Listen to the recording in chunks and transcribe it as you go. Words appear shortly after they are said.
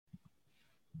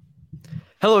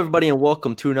Hello, everybody, and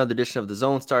welcome to another edition of the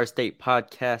Zone Star State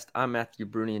podcast. I'm Matthew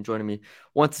Bruni, and joining me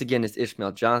once again is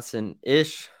Ishmael Johnson.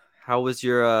 Ish, how was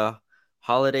your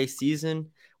holiday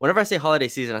season? Whenever I say holiday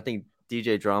season, I think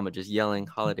DJ Drama just yelling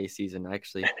holiday season.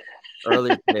 Actually,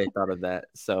 earlier today I thought of that.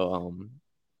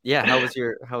 Yeah,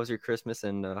 how was your Christmas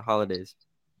and holidays?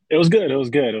 It was good. It was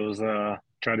good. It was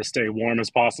try to stay warm as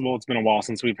possible. It's been a while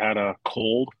since we've had a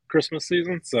cold Christmas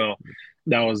season, so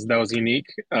that was unique.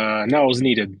 No, it was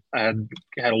needed. I had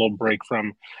a little break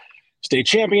from state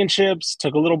championships,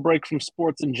 took a little break from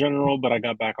sports in general, but I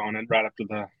got back on it right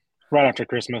after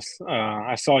Christmas.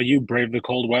 I saw you brave the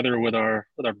cold weather with our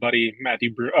buddy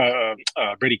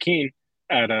Brady Keene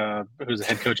at who's the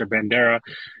head coach at Bandera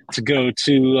to go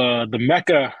to the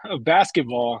mecca of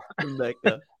basketball,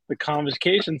 Mecca. the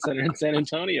Convocation Center in San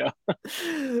Antonio.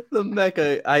 The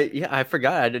Mecca. I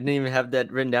forgot. I didn't even have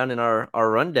that written down in our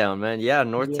rundown, man. Yeah,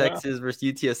 North Yeah. Texas versus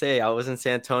UTSA. I was in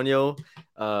San Antonio.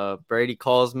 Brady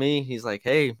calls me. He's like,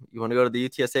 "Hey, you want to go to the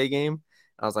UTSA game?"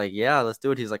 I was like, "Yeah, let's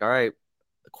do it." He's like, "All right,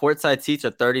 courtside seats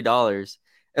are $30."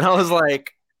 And I was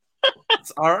like,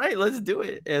 "All right, let's do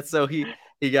it." And so he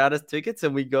got us tickets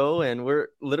and we go and we're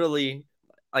literally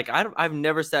like I've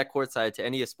never sat courtside to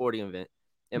any sporting event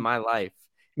in my life.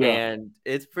 Yeah. And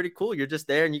it's pretty cool. You're just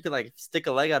there and you can like stick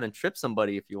a leg out and trip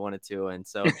somebody if you wanted to. And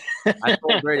so I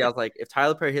told Brady, I was like, if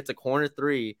Tyler Perry hits a corner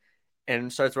three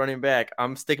and starts running back,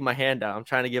 I'm sticking my hand out. I'm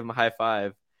trying to give him a high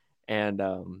five. And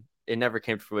it never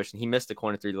came to fruition. He missed a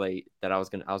corner three late that I was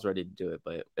ready to do it,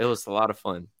 but it was a lot of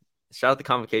fun. Shout out the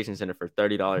Convocation Center for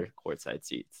 $30 courtside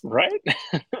seats. Right?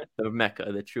 The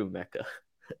Mecca, the true Mecca.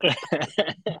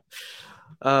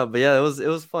 But yeah, it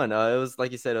was fun. It was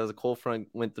like you said, it was a cold front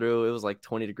went through. It was like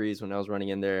 20 degrees when I was running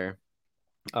in there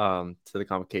to the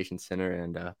Convocation Center,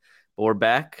 and but we're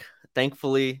back.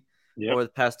 Thankfully, Yep. over the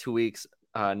past 2 weeks,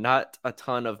 not a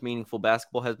ton of meaningful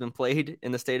basketball has been played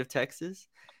in the state of Texas,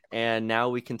 and now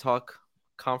we can talk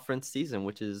conference season,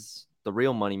 which is the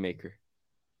real moneymaker.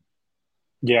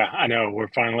 Yeah, I know. We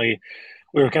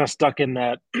were kind of stuck in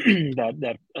that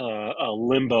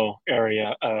limbo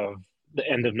area of the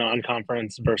end of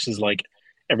non-conference versus like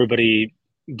everybody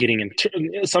getting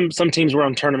in. Some teams were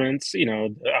on tournaments,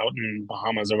 out in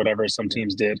Bahamas or whatever. Some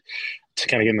teams did to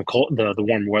kind of get in the cold, the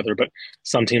warm weather, but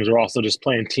some teams were also just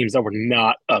playing teams that were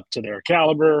not up to their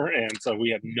caliber, and so we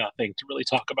had nothing to really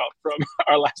talk about from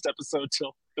our last episode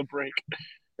till the break.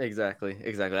 Exactly,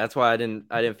 exactly. That's why I didn't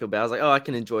feel bad. I was like, oh, I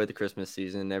can enjoy the Christmas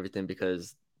season and everything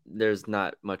because there's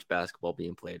not much basketball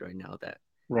being played right now that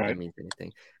Right. means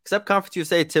anything. Except Conference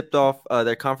USA tipped off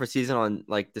their conference season on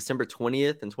like December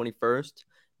 20th and 21st,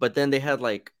 but then they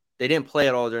didn't play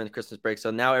at all during the Christmas break.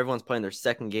 So now everyone's playing their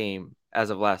second game as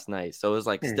of last night. So it was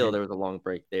like still Mm-hmm. there was a long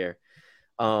break there.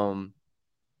 Um,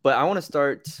 but I want to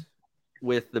start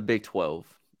with the Big 12.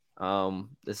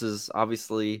 This is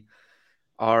obviously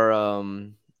our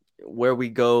where we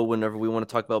go whenever we want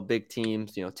to talk about big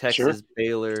teams. You know, Sure. Texas,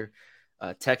 Baylor,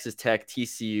 Texas Tech,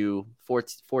 TCU,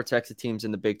 four Texas teams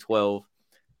in the Big 12.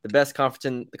 The best conference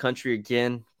in the country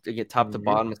again. To get top to Mm-hmm.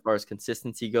 bottom as far as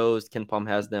consistency goes. Ken Palm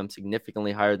has them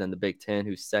significantly higher than the Big Ten,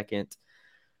 who's second.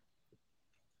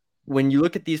 When you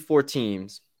look at these four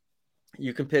teams,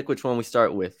 you can pick which one we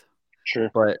start with. Sure.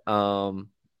 But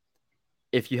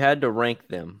if you had to rank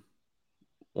them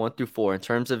 1 through 4 in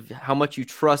terms of how much you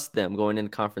trust them going into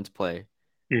conference play,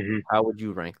 Mm-hmm. how would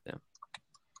you rank them?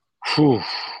 Whew.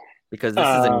 Because this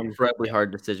is an Um, incredibly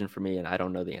hard decision for me, and I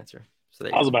don't know the answer. So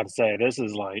there I you was go. about to say this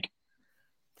is like,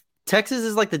 Texas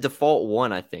is like the default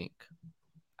one, I think.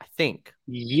 I think.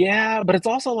 yeah, but it's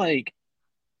also like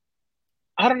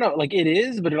I don't know, like it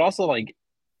is, but it also like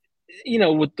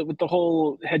with the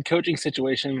whole head coaching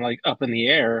situation like up in the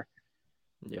air.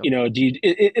 Yep. Do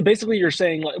you basically you're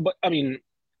saying like, but I mean,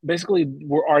 basically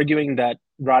we're arguing that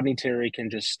Rodney Terry can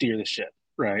just steer the ship,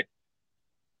 right?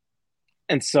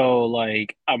 And so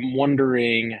like I'm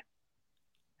wondering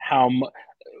how much.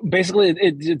 Basically,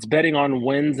 it's betting on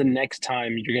when's the next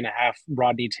time you're gonna have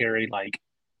Rodney Terry like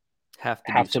Have to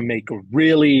do have to something. make a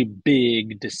really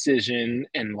big decision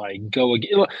and like go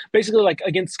again. Basically, like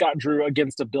against Scott Drew,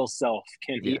 against a Bill Self,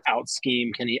 can he Yes. out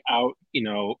scheme? Can he out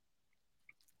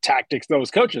tactics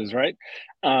those coaches, right?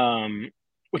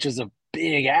 Which is a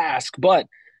big ask, but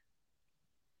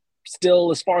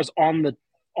still, as far as on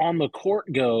the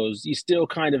court goes, you still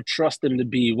kind of trust them to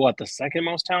be what the second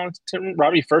most talented team,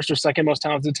 Robbie first or second most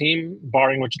talented team,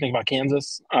 barring what you think about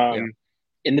Kansas, Yeah.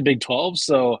 in the Big 12.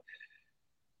 So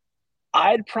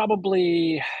I'd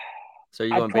probably So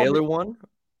you I'd going probably Baylor one?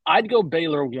 I'd go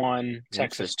Baylor one,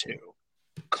 Texas two. Interesting.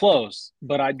 Close,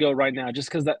 but I'd go right now just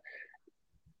because that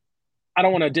I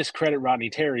don't want to discredit Rodney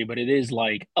Terry, but it is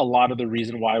like a lot of the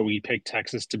reason why we picked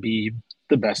Texas to be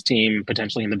the best team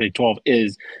potentially in the Big 12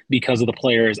 is because of the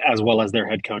players as well as their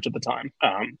head coach at the time.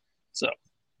 So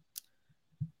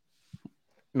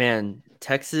Man,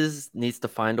 Texas needs to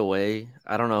find a way.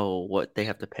 I don't know what they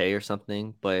have to pay or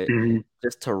something, but mhm.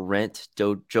 just to rent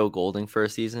Joe Golding for a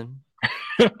season.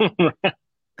 I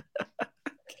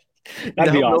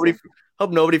That'd be awesome.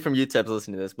 hope nobody from UTEP's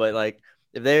listening to this, but like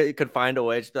if they could find a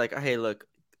way, just be like, hey, look,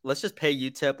 let's just pay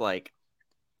UTEP like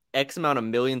X amount of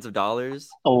millions of dollars,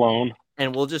 Alone.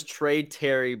 and we'll just trade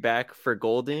Terry back for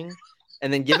Golding,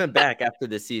 and then give him back after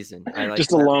the season. I like Just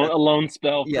that. a loan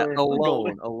spell Yeah, for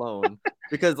Golding. alone.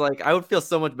 Because like I would feel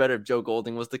so much better if Joe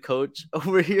Golding was the coach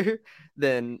over here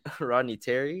than Rodney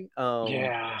Terry.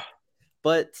 Yeah.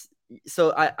 But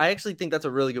so I actually think that's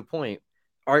a really good point.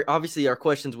 Our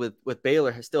questions with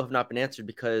Baylor still have not been answered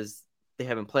because they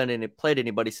haven't played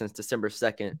anybody since December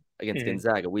 2nd against Mhm.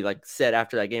 Gonzaga. We like said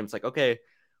after that game, it's like, okay,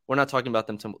 we're not talking about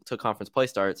them till conference play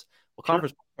starts. Well, Sure.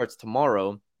 conference play starts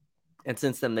tomorrow, and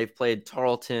since then they've played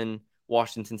Tarleton,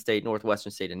 Washington State,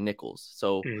 Northwestern State, and Nichols.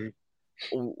 So Mhm.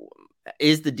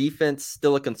 is the defense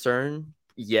still a concern?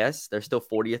 Yes, they're still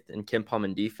 40th in KenPom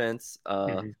in defense.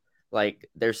 Mhm. Like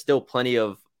there's still plenty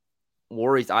of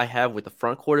worries I have with the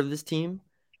front court of this team.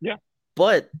 Yeah.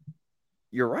 But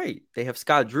you're right. They have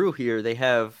Scott Drew here. They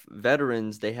have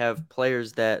veterans. They have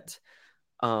players that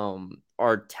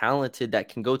are talented that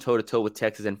can go toe to toe with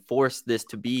Texas and force this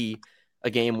to be a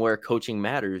game where coaching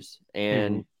matters. Mhm.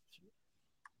 And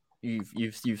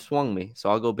you've swung me, so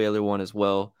I'll go Baylor one as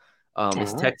well. All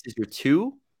Is right. Texas your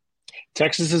two?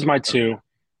 Texas is my two.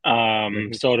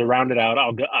 Okay. So to round it out,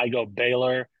 I go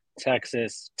Baylor,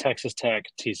 Texas, Texas Tech,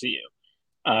 TCU.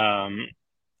 Um,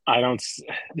 I don't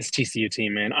this TCU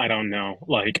team, man. I don't know.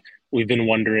 Like we've been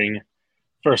wondering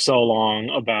for so long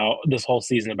about this whole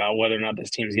season about whether or not this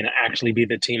team is going to actually be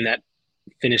the team that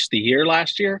finished the year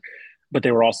last year, but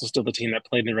they were also still the team that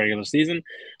played in the regular season.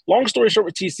 Long story short,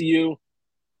 with TCU,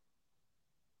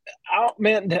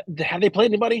 man, have they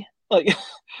played anybody? Like,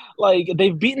 like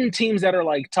they've beaten teams that are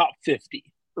like top 50,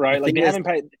 The right? Like thing is, they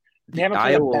the haven't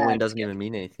played a Iowa win bad doesn't even schedule,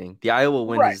 mean anything. The Iowa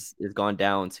win right? has gone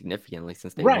down significantly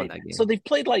since they won Right. that So game. they've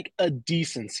played like a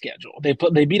decent schedule.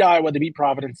 They beat Iowa, they beat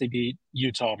Providence, they beat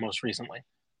Utah most recently.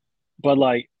 But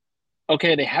like,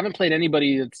 okay, they haven't played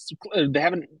anybody that's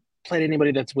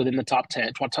within the top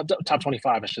 10, top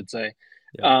 25, I should say.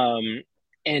 Yep. Um,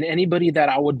 and anybody that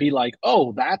I would be like,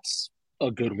 oh, that's a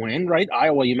good win, right?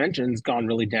 Iowa, you mentioned, has gone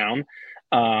really down.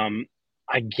 Um,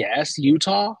 I guess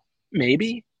Utah,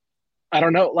 maybe. I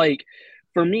don't know. Like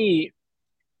for me,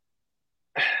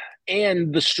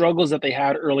 and the struggles that they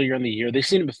had earlier in the year, they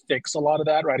seem to fix a lot of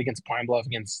that, right? Against Pine Bluff,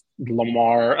 against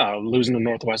Lamar, losing to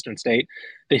Northwestern State.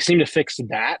 They seem to fix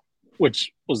that,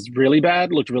 which was really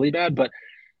bad, looked really bad. But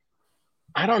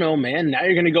I don't know, man. Now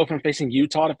you're going to go from facing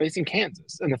Utah to facing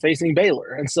Kansas and to facing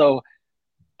Baylor. And so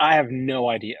I have no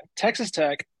idea. Texas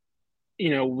Tech,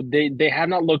 they have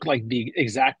not looked like the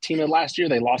exact team of last year.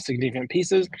 They lost significant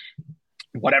pieces.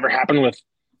 Whatever happened with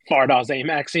Fardaws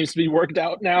Amack seems to be worked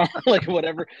out now. Like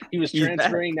whatever he was He's back.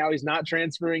 transferring, now he's not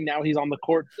transferring. Now he's on the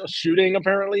court shooting.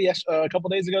 Apparently, yes, a couple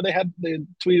days ago they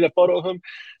tweeted a photo of him.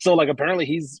 So like apparently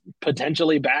he's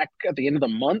potentially back at the end of the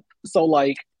month. So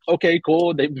like okay,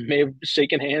 cool. They may have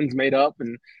shaken hands, made up,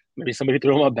 and maybe somebody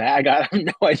threw him a bag. I have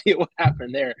no idea what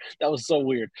happened there. That was so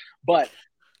weird. But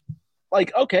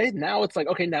like okay, now it's like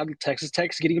okay, now Texas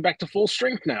Tech's getting back to full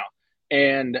strength now,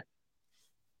 and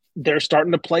they're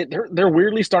starting to play. They're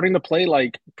weirdly starting to play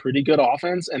like pretty good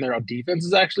offense, and their defense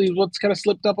is actually what's kind of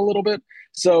slipped up a little bit.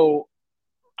 So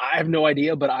I have no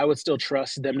idea, but I would still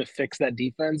trust them to fix that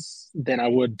defense than I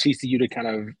would TCU to kind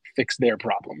of fix their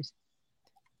problems.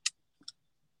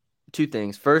 Two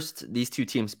things. First, these two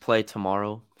teams play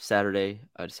tomorrow, Saturday,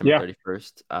 December Yeah,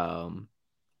 31st,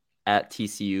 at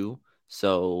TCU.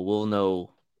 So we'll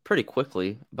know pretty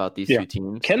quickly about these yeah. two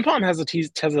teams. KenPom has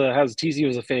TCU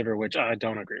as a favor, which I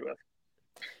don't agree with.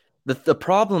 The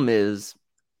problem is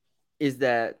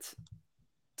that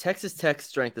Texas Tech's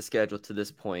strength of schedule to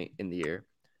this point in the year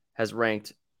has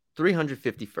ranked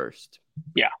 351st.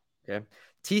 Yeah. Okay.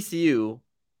 TCU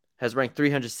has ranked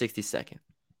 362nd.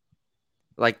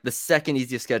 Like the second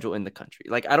easiest schedule in the country.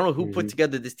 Like I don't know who put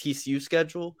together this TCU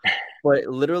schedule, but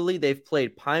literally they've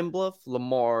played Pine Bluff,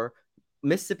 Lamar,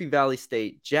 Mississippi Valley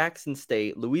State, Jackson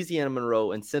State, Louisiana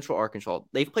Monroe, and Central Arkansas.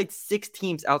 They've played 6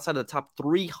 teams outside of the top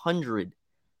 300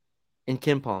 in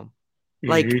KenPom.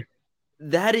 Like Mm-hmm.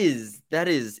 that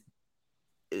is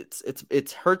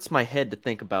it's hurts my head to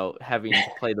think about having to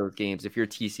play those games if you're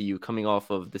TCU coming off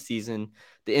of the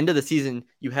end of the season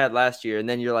you had last year, and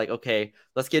then you're like, okay,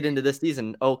 let's get into this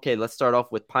season. Okay, let's start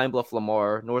off with Pine Bluff,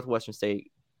 Lamar, Northwestern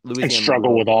State, and Louisiana struggle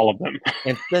Monroe, with all of them.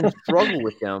 and then struggle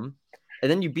with them,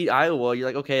 and then you beat Iowa. You're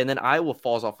like, okay, and then Iowa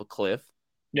falls off a cliff,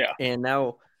 Yeah. and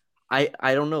now I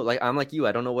don't know. Like I'm like you,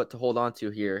 I don't know what to hold on to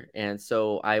here, and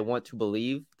so I want to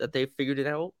believe that they figured it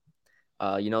out.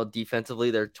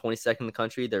 Defensively, they're 22nd in the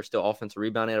country. They're still offensive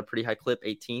rebounding at a pretty high clip,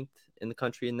 18th in the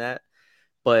country in that.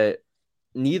 But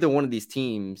neither one of these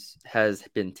teams has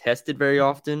been tested very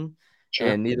often, Sure.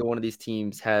 and neither one of these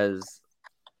teams has,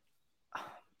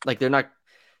 like, they're not.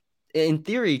 In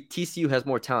theory, TCU has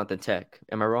more talent than Tech.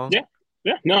 Am I wrong? Yeah.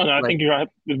 Yeah, no, I Like, think you're right.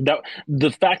 The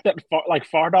fact that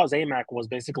Fardaws Amac was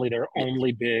basically their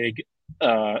only big,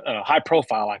 high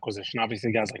profile acquisition.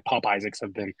 Obviously, guys like Pop Isaacs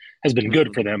has been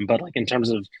good for them, but like in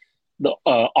terms of the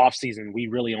off season, we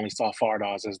really only saw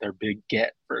Fardaws as their big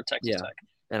get for Texas yeah, Tech.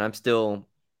 and I'm still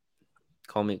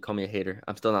call me a hater.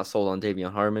 I'm still not sold on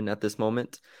Davion Harmon at this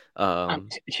moment. Yeah,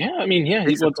 I mean, yeah,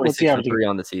 what's he 26 from averaging? 3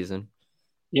 on the season.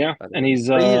 Yeah, and he's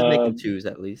But he is making twos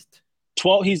at least.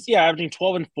 12. He's averaging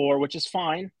 12 and 4, which is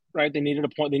fine, right? They needed a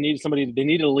point. They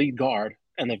needed a lead guard,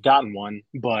 and they've gotten one.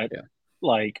 But Yeah.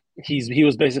 like he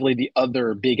was basically the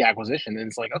other big acquisition, and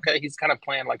it's like, okay, he's kind of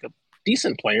playing like a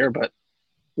decent player, but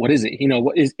what is it?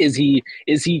 What is he?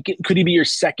 Could he be your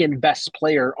second best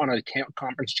player on a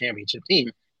conference championship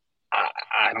team?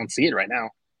 I don't see it right now.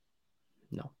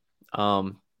 No.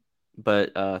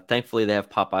 But thankfully they have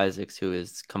Pop Isaacs, who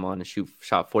has come on and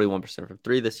shot 41% from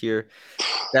 3 this year.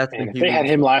 That's Man, been if huge. they had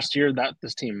him last year,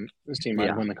 this team might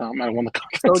have won the conference.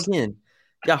 So again,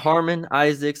 got Harmon,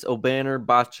 Isaacs, O'Banner,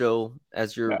 Bacho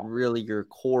as your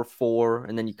core 4,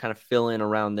 and then you kind of fill in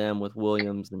around them with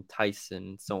Williams and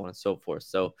Tyson, so on and so forth.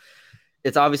 So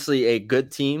it's obviously a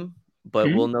good team,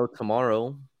 but we'll know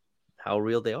tomorrow how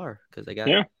real they are, because they got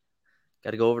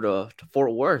to go over to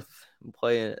Fort Worth and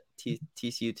play a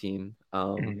TCU team.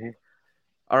 All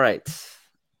right,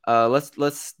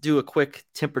 let's do a quick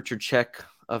temperature check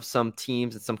of some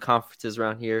teams and some conferences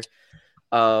around here.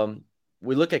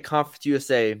 We look at Conference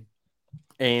USA,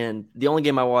 and the only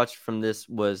game I watched from this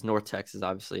was North Texas.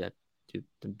 Obviously, I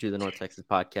do the North Texas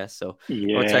podcast, so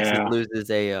North Texas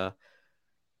loses a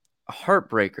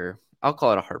heartbreaker. I'll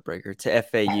call it a heartbreaker to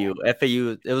FAU.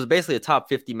 FAU, it was basically a top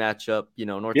 50 matchup.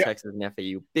 North Texas and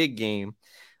FAU, big game.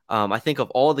 I think of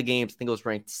all the games, I think it was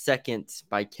ranked second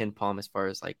by KenPom as far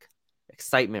as like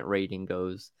excitement rating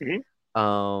goes.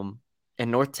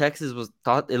 And North Texas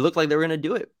it looked like they were going to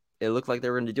do it. I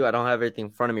don't have everything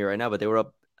in front of me right now, but they were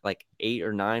up like 8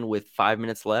 or 9 with 5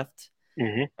 minutes left.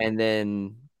 And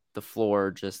then the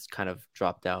floor just kind of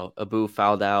dropped out. Abu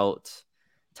fouled out.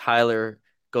 Tyler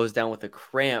goes down with a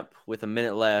cramp with a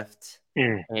minute left.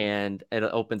 And it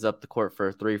opens up the court for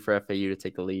a 3 for FAU to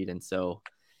take the lead. And so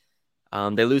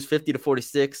they lose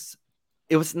 50-46.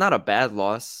 It was not a bad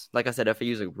loss. Like I said, FAU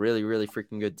is a really, really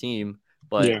freaking good team.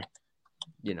 But,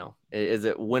 is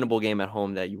it a winnable game at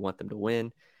home that you want them to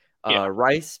win?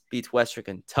 Rice beats Western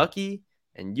Kentucky,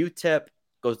 and UTEP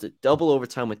goes to double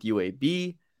overtime with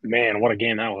UAB. Man, what a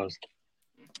game that was.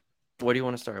 What do you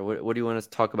want to start? What do you want to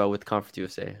talk about with Conference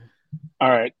USA? All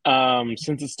right.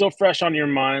 Since it's still fresh on your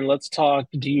mind, let's talk.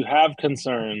 Do you have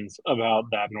concerns about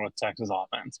that North Texas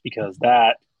offense? Because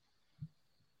that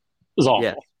was awful.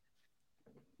 Yeah.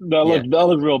 That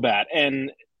looked real bad.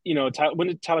 And,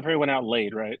 when Tyler Perry went out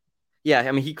late, right? Yeah,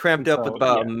 I mean, he cramped up with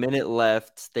about a minute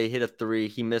left. They hit a 3.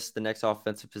 He missed the next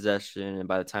offensive possession, and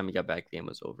by the time he got back, the game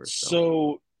was over.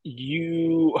 So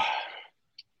you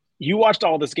watched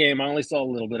all this game. I only saw a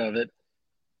little bit of it.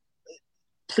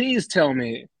 Please tell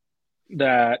me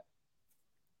that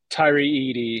Tyree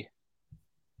Eady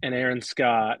and Aaron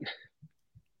Scott,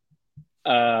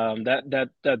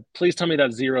 please tell me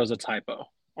that 0 is a typo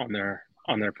on their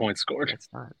points scored.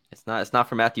 It's not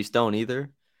for Matthew Stone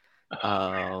either.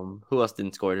 Who else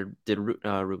didn't score? Did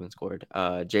Ruben scored?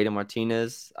 Jaden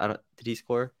Martinez. Did he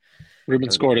score?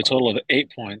 Ruben scored a total of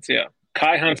 8 points. Yeah.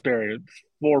 Kai Huntsberry,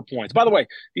 4 points. By the way,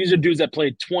 these are dudes that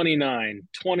played 29,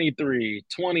 23,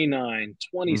 29,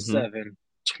 27,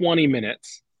 20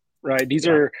 minutes, right? These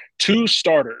are 3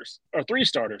 starters.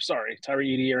 Sorry, Tyree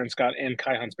Eady, Aaron Scott, and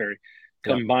Kai Huntsberry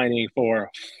combining for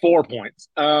 4 points.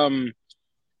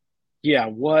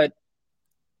 What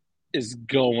is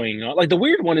going on? Like, the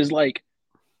weird one is, like,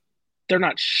 they're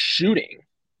not shooting.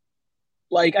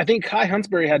 Like, I think Kai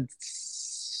Huntsberry had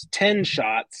 10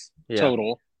 shots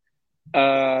total.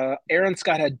 Aaron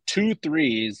Scott had 2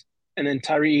 threes, and then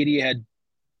Tyree Eady had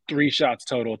 3 shots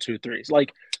total, 2 threes.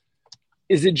 Like,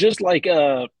 is it just like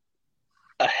a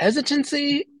a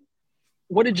hesitancy.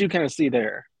 What did you kind of see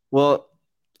there? Well,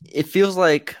 it feels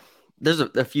like there's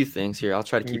a few things here. I'll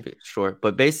try to Mhm. keep it short,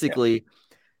 but Yeah, basically,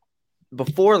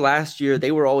 before last year,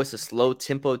 they were always a slow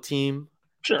tempo team,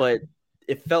 sure. but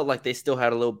it felt like they still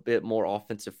had a little bit more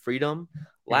offensive freedom. Hmm.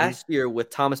 Last year with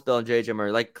Thomas Bell and JJ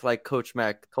Murray, like Coach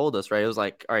Mack told us, right? It was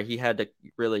like, all right, he had to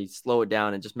really slow it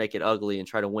down and just make it ugly and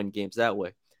try to win games that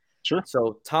way. Sure.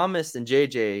 So Thomas and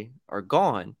JJ are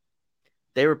gone.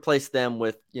 They replaced them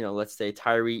with, let's say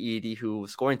Tyree Eady, who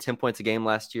was scoring 10 points a game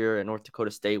last year at North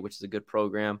Dakota State, which is a good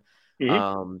program. Hmm.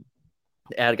 Um,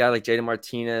 add a guy like Jaden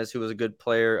Martinez, who was a good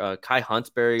player. Kai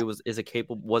Huntsberry was a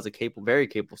capable, very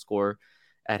capable scorer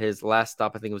at his last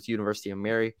stop. I think it was University of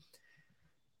Mary,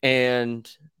 and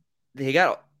they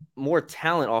got more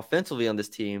talent offensively on this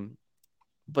team,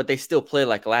 but they still play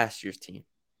like last year's team,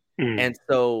 Mm. and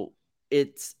so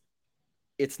it's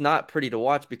it's not pretty to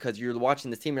watch because you're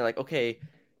watching this team. You're like, okay,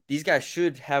 these guys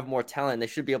should have more talent. They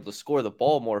should be able to score the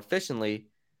ball more efficiently,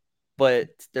 but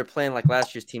they're playing like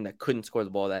last year's team that couldn't score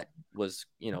the ball. That was,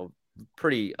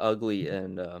 pretty ugly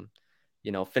and,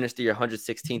 finished the year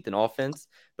 116th in offense.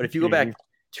 But if you go Hmm. back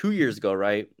 2 years ago,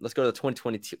 right, let's go to the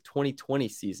 2020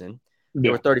 season. They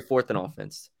were Yeah. 34th in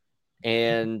offense.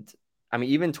 And I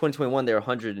mean, even 2021, they were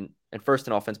 101st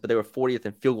in offense, but they were 40th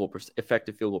in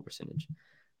effective field goal percentage.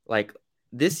 Like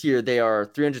this year, they are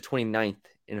 329th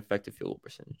in effective field goal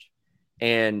percentage.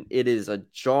 And it is a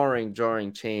jarring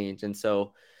change. And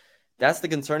so that's the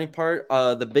concerning part.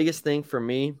 The biggest thing for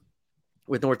me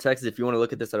with North Texas, if you want to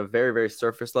look at this at a very, very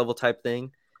surface level type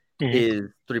thing, Hmm. is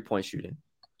 3-point shooting.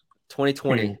 Hmm.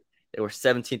 2020, they were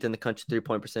 17th in the country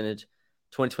 3-point percentage.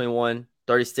 2021,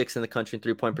 36th in the country in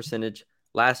 3-point percentage.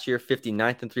 Last year,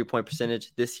 59th in 3-point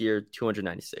percentage. This year,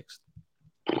 296th.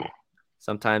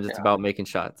 Sometimes it's Yeah. about making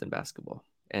shots in basketball,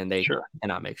 and they Sure.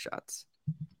 cannot make shots.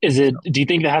 Is So, it? Do you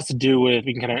think that has to do with?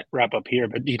 We can kind of wrap up here,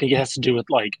 but do you think it has to do with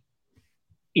like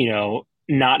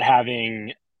not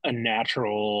having a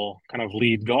natural kind of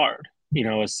lead guard?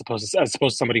 As opposed to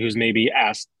somebody who's maybe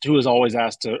asked, who is always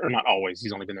asked to, or not always,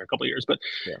 he's only been there a couple of years, but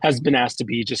yeah. has been asked to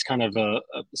be just kind of a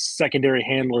secondary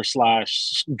handler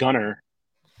slash gunner.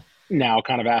 Now,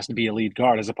 kind of asked to be a lead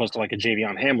guard as opposed to like a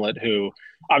Javion Hamlet, who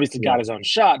obviously Yeah. got his own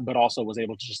shot, but also was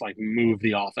able to just like move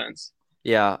the offense.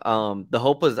 Yeah. The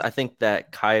hope was, I think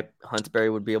that Kai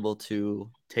Huntsberry would be able to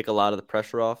take a lot of the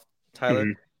pressure off Tyler.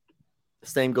 Mm-hmm.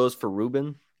 Same goes for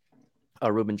Ruben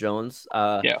Jones.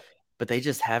 Yeah. But they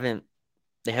haven't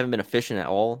been efficient at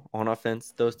all on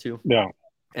offense, those two. Yeah.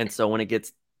 And so when it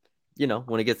gets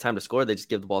time to score, they just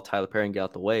give the ball to Tyler Perry and get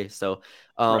out the way. So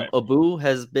Right. Abu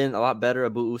has been a lot better.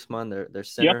 Abu Usman, their Yep.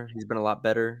 center, he's been a lot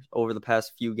better over the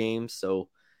past few games. So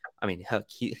I mean, heck,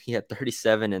 he had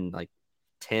 37 and like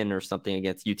 10 or something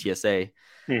against UTSA.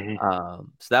 Mm-hmm.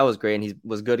 So that was great, and he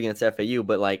was good against FAU.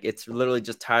 But like, it's literally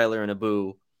just Tyler and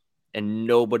Abu, and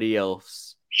nobody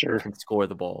else Sure. can score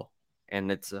the ball,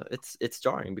 and it's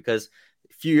jarring because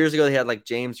a few years ago they had like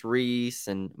James Reese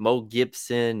and Mo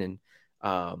Gibson and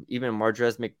even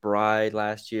Mardrez McBride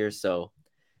last year. So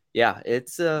yeah,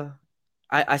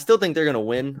 I still think they're gonna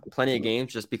win plenty of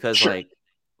games just because Sure.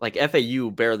 like FAU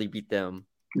barely beat them,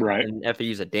 Right. and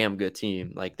FAU's a damn good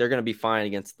team. Like they're gonna be fine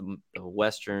against the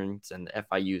Westerns and the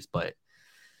FIUs, but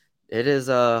it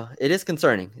is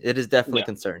concerning. It is definitely Yeah.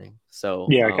 concerning. So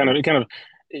Yeah. Kind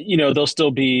of, they'll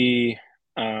still be,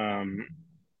 um,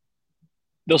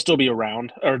 they'll still be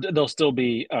around or they'll still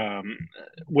be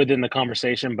within the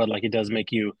conversation, but like it does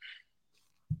make you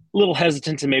a little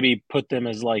hesitant to maybe put them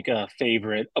as like a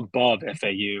favorite above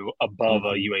FAU, above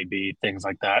a mhm, UAB, things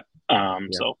like that. yeah.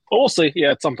 But we'll see.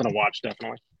 Yeah, it's something to watch,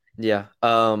 definitely. Yeah.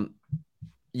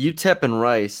 UTEP and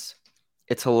Rice,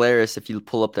 it's hilarious if you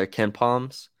pull up their Ken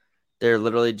Palms. They're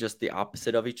literally just the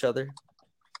opposite of each other.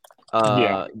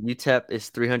 Yeah. UTEP is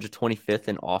 325th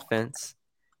in offense,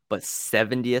 but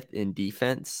 70th in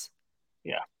defense.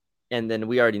 Yeah. And then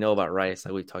we already know about Rice.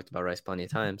 Like we've talked about Rice plenty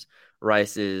of times.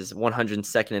 Rice is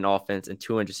 102nd in offense and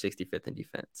 265th in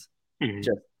defense. Mm-hmm.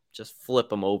 Just flip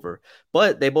them over.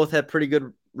 But they both had pretty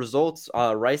good results.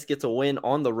 Rice gets a win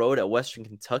on the road at Western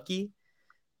Kentucky,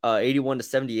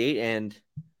 81-78, and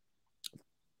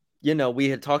we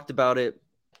had talked about it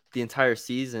the entire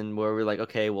season where we're like,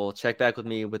 okay, well, check back with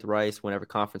me with Rice whenever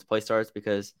conference play starts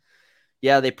because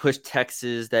yeah, they pushed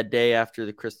Texas that day after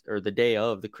the day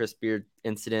of the Chris Beard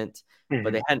incident, but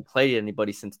Mm-hmm. they hadn't played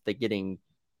anybody since they getting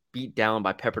beat down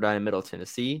by Pepperdine in Middle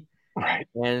Tennessee, Right.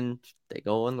 and they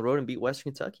go on the road and beat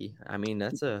Western Kentucky. I mean,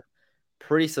 that's a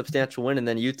pretty substantial win, and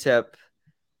then UTEP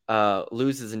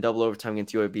loses in double overtime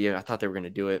against UAB. I thought they were going to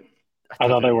do it. I I thought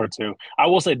thought they they were. were too. I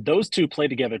will say those two play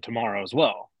together tomorrow as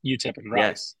well, UTEP and Yes,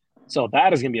 Rice. So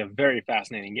that is going to be a very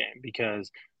fascinating game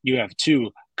because you have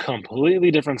two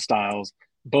completely different styles.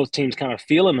 Both teams kind of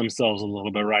feeling themselves a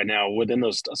little bit right now within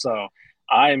those. So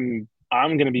I'm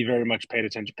going to be very much paying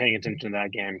attention to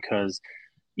that game because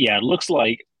yeah, it looks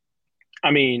like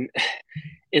I mean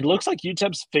it looks like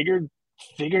UTEP's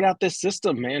figured out this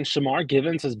system, man. Shamar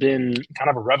Givens has been kind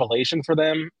of a revelation for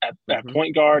them at Hmm.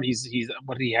 point guard. He's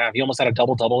what did he have? He almost had a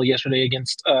double double yesterday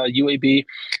against UAB.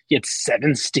 He had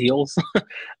 7 steals.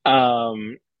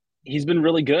 um, he's been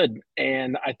really good,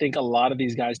 and I think a lot of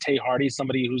these guys, Tay Hardy,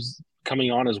 somebody who's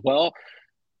coming on as well,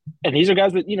 and these are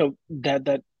guys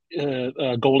that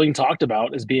Golding talked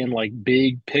about as being like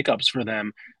big pickups for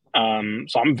them.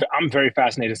 So I'm very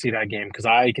fascinated to see that game because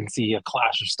I can see a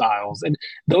clash of styles, and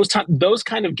those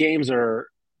kind of games are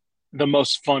the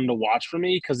most fun to watch for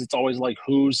me because it's always like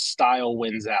whose style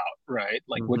wins out, right?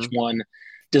 Like which Hmm. one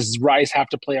does Rice have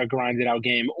to play a grinded out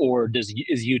game, or is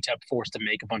UTEP forced to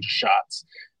make a bunch of shots?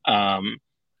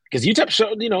 Because UTEP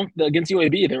showed, against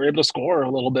UAB, they were able to score a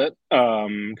little bit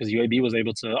because UAB was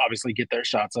able to obviously get their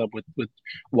shots up with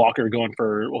Walker going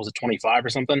for what was it 25 or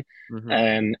something, Hmm.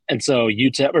 and so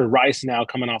UTEP or Rice now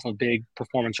coming off a big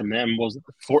performance from them was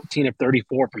 14 of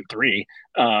 34 from three.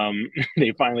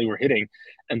 They finally were hitting,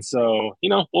 and so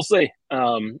we'll see.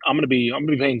 I'm gonna be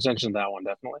paying attention to that one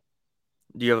definitely.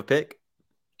 Do you have a pick?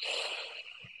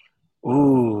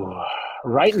 Ooh,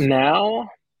 right now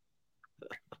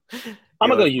I'm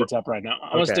Yo, gonna go it's UTEP right now.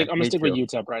 I'm gonna okay. stick. I'm gonna Me stick with too.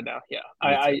 UTEP right now. Yeah,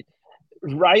 Me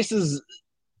too. Rice is.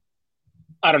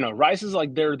 I don't know. Rice is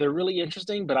like they're really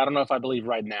interesting, but I don't know if I believe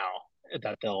right now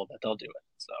that they'll do it.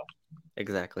 So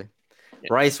Exactly. yeah.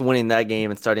 Rice winning that game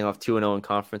and starting off 2-0 in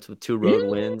conference with 2 road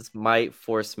wins might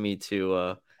force me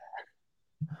to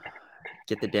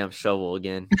get the damn shovel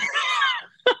again.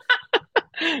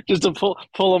 Just to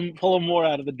pull them more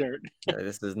out of the dirt.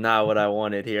 This is not what I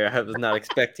wanted here. I was not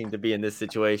expecting to be in this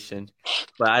situation,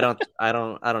 but I don't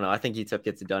know. I think UTEP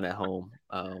gets it done at home,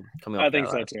 coming I off that think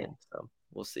so last too. game. So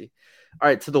we'll see. All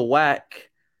right, to the WAC.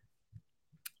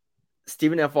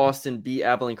 Stephen F. Austin beat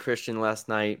Abilene Christian last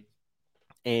night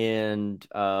and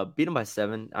beat them by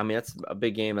 7. I mean, that's a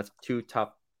big game. That's two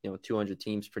top, 200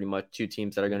 teams, pretty much two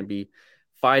teams that are going to be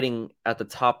fighting at the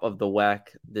top of the WAC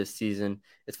this season.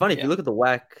 It's funny if you Yeah. look at the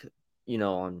WAC,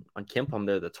 on KenPom,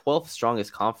 they're the 12th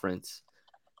strongest conference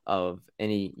of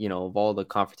any, of all the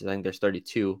conferences. I think there's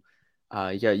 32. You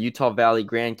got Utah Valley,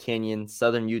 Grand Canyon,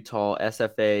 Southern Utah,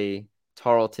 SFA,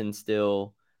 Tarleton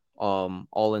still,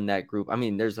 all in that group. I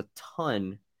mean, there's a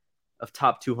ton of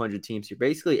top 200 teams here.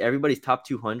 Basically, everybody's top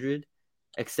 200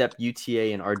 except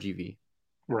UTA and RGV.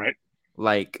 Right.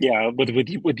 Like, Yeah.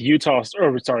 With Utah,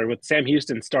 or sorry, with Sam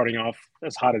Houston starting off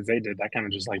as hot as they did, that kind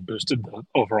of just like boosted the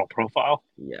overall profile.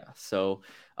 yeah. So,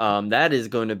 that is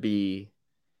going to be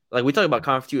like we talk about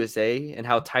Conference USA and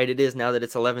how tight it is now that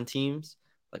it's 11 teams.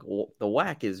 Like the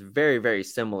WAC is very, very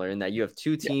similar in that you have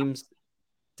two Yeah. teams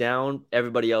down.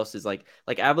 Everybody else is like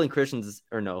Abilene Christians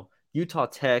or no Utah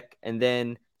Tech and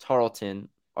then Tarleton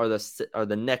are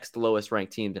the next lowest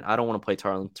ranked teams, and I don't want to play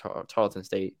Tarleton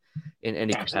State in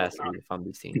any Absolutely capacity not. if I'm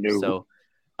these teams. No. So,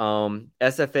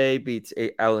 SFA beats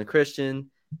Abilene Christian.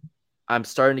 I'm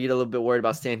starting to get a little bit worried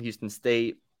about Sam Houston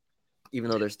State, even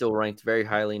though they're still ranked very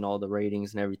highly in all the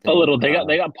ratings and A everything. little. They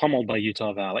got pummeled by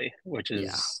Utah Valley, which Yeah,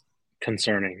 is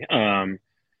concerning.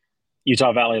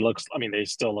 Utah Valley looks. I mean, they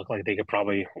still look like they could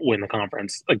probably win the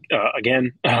conference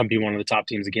again, be one of the top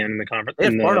teams again in the conference they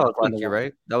had Fardaws in the last year, WAC.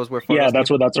 right? That was where Yeah, Fardaws came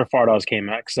that's from. where Fardaws came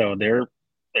at. So they're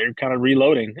kind of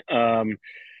reloading.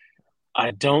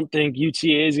 I don't think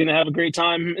UTA is going to have a great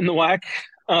time in the WAC.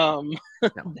 No,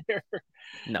 They're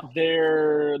no.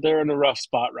 they're in a rough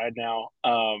spot right now.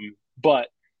 But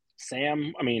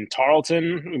Sam, I mean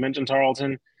Tarleton. We mentioned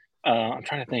Tarleton. I'm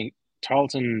trying to think.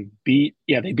 Tarleton they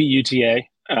beat UTA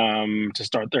to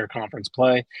start their conference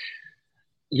play.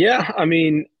 Yeah, I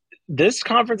mean this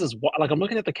conference is like I'm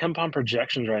looking at the KenPom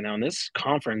projections right now. In this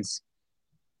conference,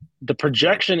 the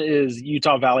projection is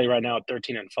Utah Valley right now at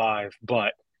 13-5,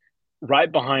 but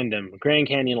right behind them, Grand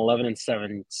Canyon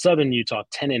 11-7, Southern Utah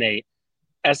 10-8,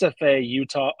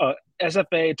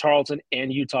 SFA, Tarleton,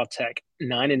 and Utah Tech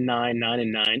 9-9,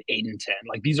 9-9, 8-10.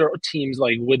 Like these are teams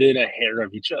like within a hair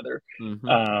of each other. Mm-hmm.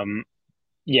 Um,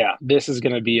 yeah, this is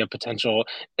going to be a potential.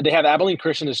 They have Abilene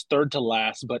Christian as third to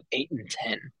last, but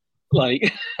 8-10.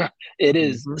 Like it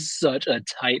is Mm-hmm. such a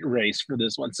tight race for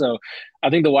this one. So I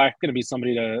think the WAC is going to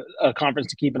be a conference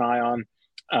to keep an eye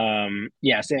on.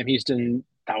 Yeah, Sam Houston,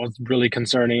 that was really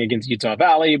concerning against Utah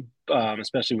Valley,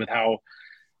 especially with how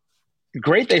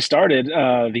great they started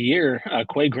the year.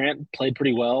 Quay Grant played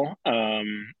pretty well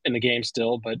in the game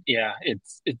still, but yeah,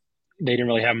 they didn't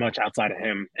really have much outside of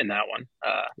him in that one.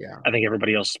 Yeah. I think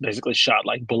everybody else basically shot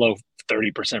like below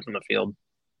 30% from the field.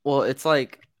 Well, it's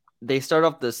like they start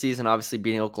off the season obviously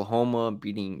beating Oklahoma,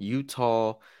 beating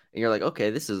Utah, and you're like,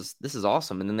 okay, this is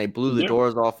awesome. And then they blew the Yeah,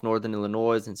 doors off Northern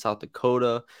Illinois and South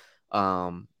Dakota.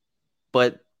 Um,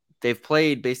 but they've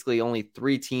played basically only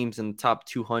three teams in the top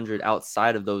 200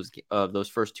 outside of those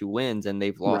first two wins, and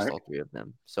they've lost right. all three of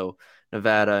them. So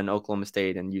Nevada and Oklahoma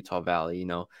State and Utah Valley,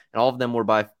 and all of them were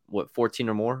by 14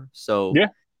 or more. So Yeah,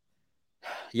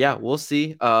 yeah, we'll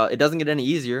see. It doesn't get any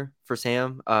easier for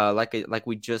Sam. Like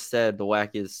we just said, the WAC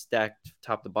is stacked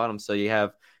top to bottom. So you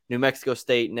have New Mexico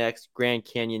State next, Grand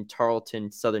Canyon, Tarleton,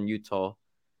 Southern Utah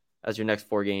as your next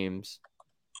four games,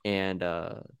 and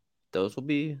those will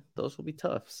be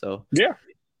tough. So yeah,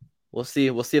 we'll see.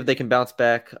 We'll see if they can bounce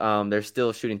back. They're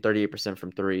still shooting 38%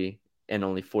 from three and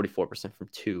only 44% from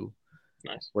two.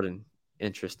 nice. What an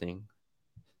interesting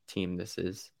team this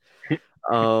is.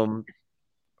 Um,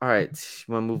 all right,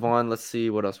 want to move on? Let's see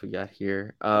what else we got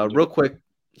here. Real quick,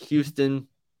 Houston,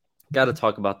 got to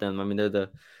talk about them. I mean, they're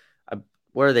uh,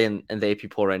 where are they in the AP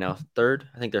poll right now? Third?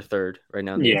 I think they're third right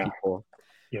now in the Yeah, AP poll.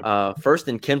 yep. First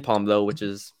in KenPom though, which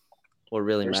is what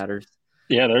really matters.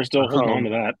 They're still holding on to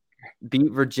Um, that.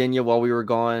 beat Virginia while we were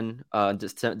gone,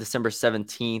 December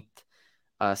 17th.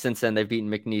 Since then, they've beaten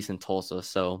McNeese and Tulsa,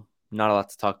 so not a lot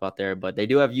to talk about there. But they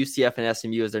do have UCF and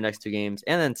SMU as their next two games,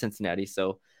 and then Cincinnati.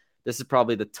 So this is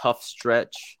probably the tough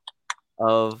stretch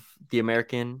of the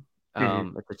American.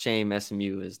 Mm-hmm. It's a shame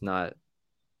SMU is not.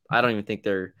 I don't even think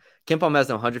they're. KenPom has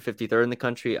them 153rd in the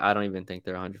country. I don't even think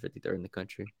they're 153rd in the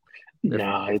country. They're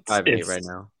No, 5 and 8 right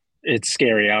now. it's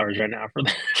scary hours right now for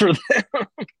them, for them.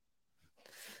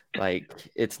 Like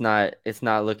it's not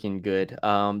looking good.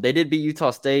 They did beat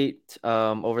Utah State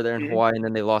over there in Mm-hmm. Hawaii, and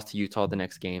then they lost to Utah the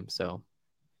next game. So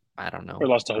I don't Or know.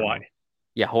 lost to I don't Hawaii. know.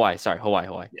 Yeah, Hawaii. Sorry,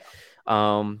 Hawaii.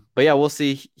 Yeah. But yeah, we'll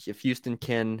see if Houston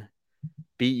can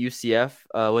beat UCF.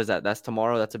 What is that? That's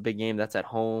tomorrow. That's a big game. That's at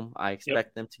home. I Yep.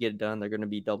 expect them to get it done. They're going to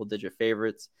be double-digit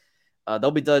favorites.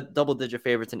 They'll be double-digit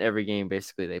favorites in every game.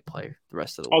 Basically, they play the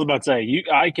rest of the I was way. about to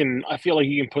say I feel like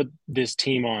you can put this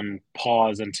team on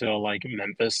pause until like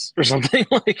Memphis or something.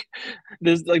 Like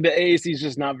this, like the AAC is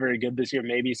just not very good this year.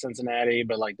 Maybe Cincinnati,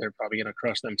 but like they're probably gonna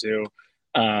crush them too.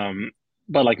 Um,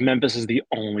 but like Memphis is the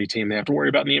only team they have to worry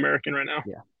about in the American right now.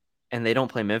 Yeah, and they don't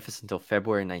play Memphis until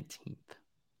February 19th.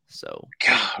 So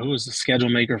God, who was the schedule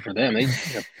maker for them? They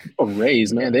have a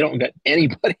raise, man. They don't got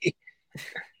anybody.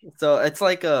 So it's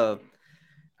like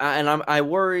and I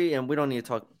worry, and we don't need to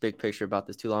talk big picture about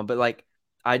this too long, but like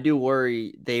I do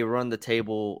worry they run the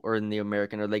table or in the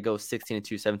American or they go 16-2,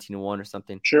 17-1 or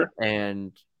something, Sure.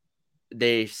 and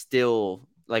they still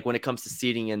like when it comes to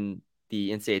seeding in the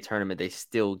NCAA tournament, they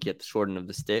still get the short end of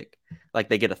the stick, like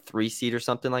they get a 3 seed or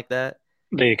something like that.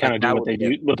 They kind Like of do that what would they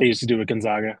do, what they used to do with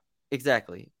Gonzaga.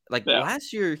 exactly like Yeah.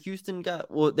 last year Houston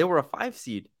they were a 5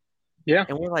 seed. Yeah.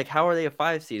 And we're like, how are they a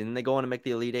 5 seed? And they go on to make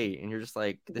the Elite Eight. And you're just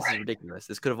like, this is Right. ridiculous.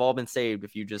 This could have all been saved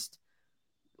if you just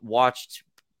watched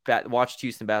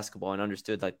Houston basketball and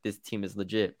understood like this team is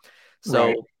legit.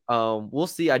 So we'll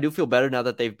see. I do feel better now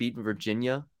that they've beaten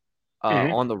Virginia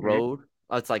Mm-hmm. on the Mm-hmm. road.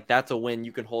 It's like that's a win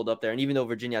you can hold up there. And even though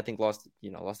Virginia, I think, lost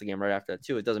the game right after that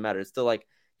too, it doesn't matter. It's still like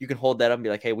you can hold that up and be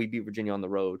like, hey, we beat Virginia on the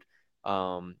road.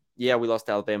 Yeah, we lost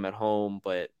to Alabama at home,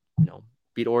 but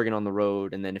beat Oregon on the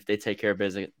road, and then if they take care of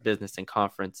business in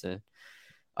conference, and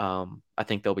I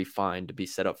think they'll be fine to be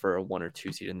set up for a 1 or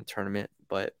 2 seed in the tournament.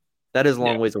 But that is a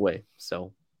long ways away,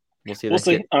 so we'll see. We'll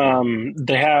see.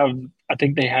 I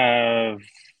think they have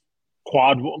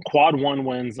quad one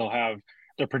wins.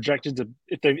 They're projected to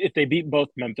if they beat both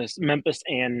Memphis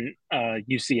and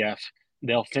UCF,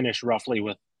 they'll finish roughly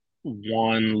with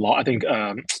one loss. I think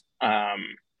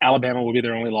Alabama will be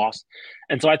their only loss,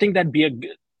 and so I think that'd be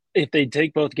if they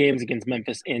take both games against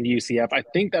Memphis and UCF, I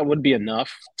think that would be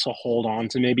enough to hold on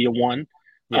to maybe a 1.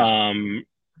 Yeah.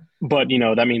 But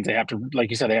that means they have to, like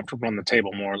you said, they have to run the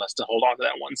table more or less to hold on to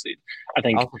that 1 seed. I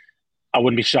think I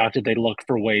wouldn't be shocked if they look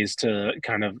for ways to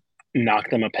kind of knock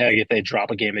them a peg if they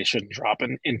drop a game they shouldn't drop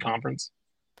in conference.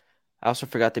 I also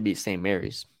forgot to beat St.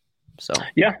 Mary's. So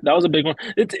yeah, that was a big one.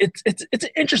 It's an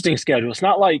interesting schedule. It's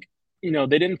not like they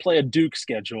didn't play a Duke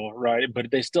schedule, right?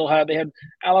 But they had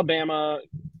Alabama,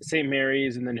 St.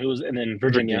 Mary's, and then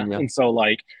Virginia. And so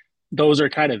like those are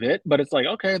kind of it. But it's like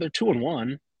okay, they're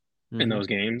 2-1 in those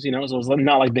games, so it's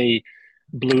not like they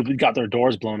got their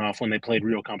doors blown off when they played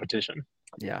real competition.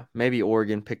 Yeah, maybe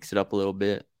Oregon picks it up a little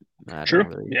bit. I True.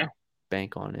 don't really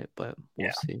bank on it, but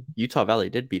we'll see. Utah Valley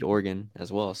did beat Oregon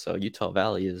as well, so Utah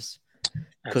Valley is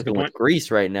cooking with grease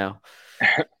right now.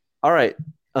 All right,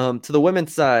 to the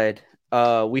women's side,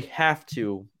 we have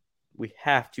to we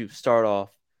have to start off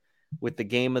with the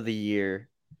game of the year.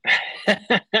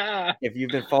 If you've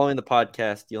been following the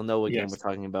podcast, you'll know what game we're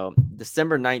talking about.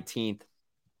 December 19th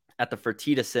at the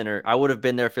Fertitta Center. I would have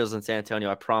been there if it was in San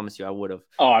Antonio. I promise you I would have.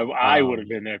 Oh, I would have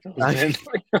been there if it was in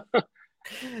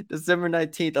December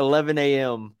 19th, 11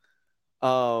 a.m.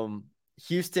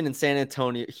 Houston and San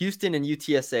Antonio. Houston and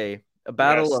UTSA. A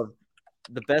battle of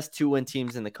the best 2-win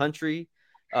teams in the country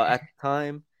at the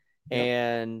time. Yep.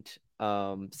 And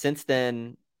since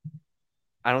then,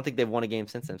 I don't think they've won a game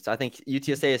since then. So I think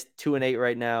UTSA is 2-8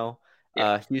 right now.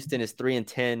 Houston is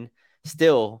 3-10.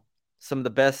 Still some of the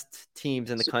best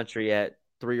teams in the country at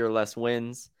 3 or less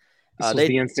wins. This was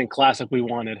the instant classic we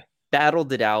wanted.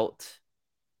 Battled it out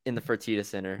in the Fertitta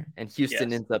Center, and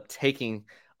Houston ends up taking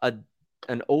an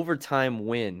overtime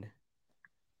win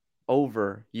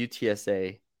over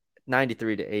UTSA,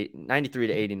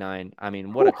 93-89. I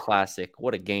mean, what a classic!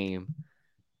 What a game!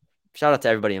 Shout out to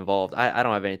everybody involved. I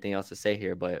don't have anything else to say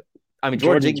here, but I mean,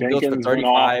 Jordan Jenkins goes for 35.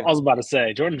 I was about to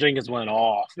say Jordan Jenkins went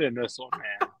off in this one,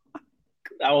 man.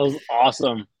 That was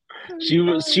awesome. She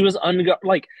was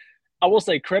like, I will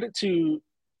say credit to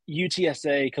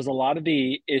UTSA, because a lot of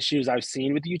the issues I've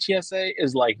seen with UTSA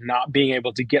is like not being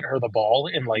able to get her the ball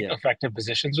in like effective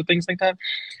positions or things like that.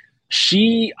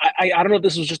 I don't know if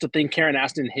this was just a thing Karen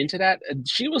Aston hinted at.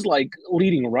 She was like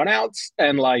leading runouts,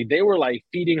 and like they were like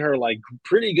feeding her like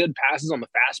pretty good passes on the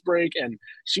fast break, and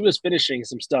she was finishing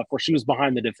some stuff where she was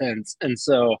behind the defense. And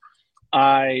so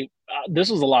this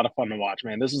was a lot of fun to watch,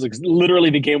 man. This was literally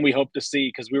the game we hoped to see,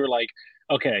 because we were like,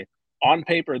 okay, on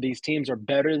paper these teams are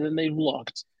better than they've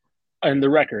looked in the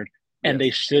record, and they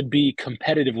should be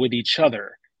competitive with each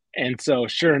other. And so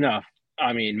sure enough,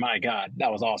 I mean, my God,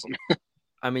 that was awesome.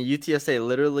 I mean, UTSA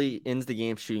literally ends the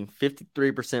game shooting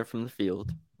 53% from the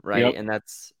field, right? Yep. And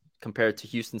that's compared to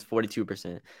Houston's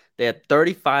 42%. They had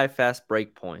 35 fast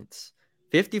break points,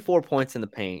 54 points in the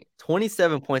paint,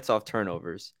 27 points off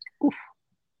turnovers. Oof.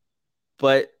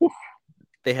 But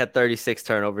they had 36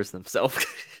 turnovers themselves.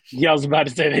 Yeah, I was about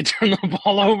to say they turned the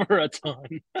ball over a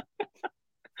ton.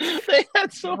 They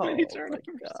had so many turnovers.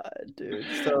 My God, dude.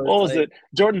 So what was it?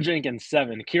 Jordan Jenkins,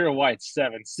 7. Kira White,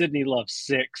 7. Sydney Love,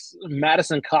 6.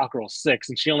 Madison Cockrell, 6.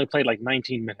 And she only played like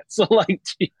 19 minutes. So, like,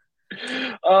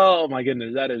 oh, my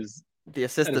goodness. That is the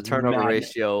assist-to-turnover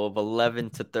ratio of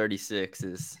 11-36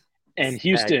 is. And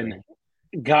Houston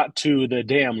got to the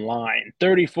damn line.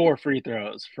 34 free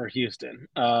throws for Houston.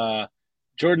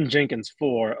 Jordan Jenkins,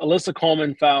 4. Alyssa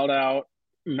Coleman fouled out.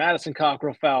 Madison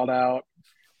Cockrell fouled out.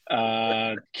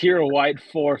 Kira White,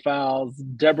 4 fouls.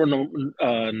 Deborah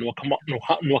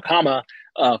Nwakama,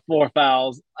 4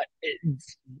 fouls.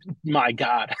 My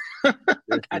God.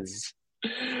 That's,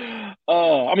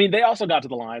 I mean, they also got to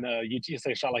the line.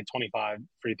 UTSA shot like 25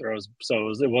 free throws, so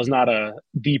it was not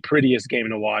the prettiest game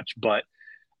to watch, but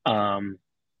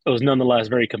it was nonetheless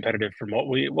very competitive from what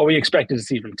we expected to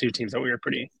see from two teams that we were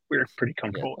pretty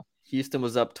comfortable with. Houston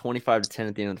was up 25-10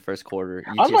 at the end of the first quarter.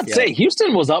 I was about to say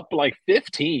Houston was up like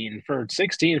 16 for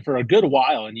 16 for a good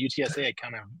while, and UTSA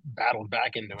kind of battled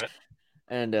back into it.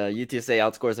 And UTSA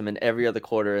outscores them in every other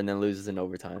quarter and then loses in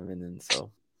overtime, and then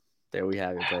so there we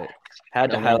have it. But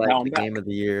had to highlight the game of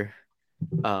the year.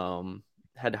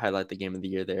 Had to highlight the game of the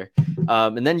year there.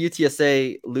 And then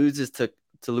UTSA loses to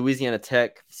Louisiana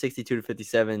Tech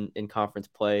 62-57 in conference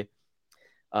play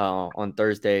on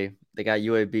Thursday. They got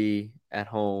UAB at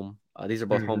home. These are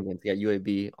both home games. They got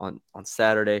UAB on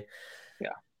Saturday.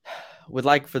 Yeah. Would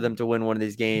like for them to win one of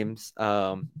these games.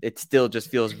 It still just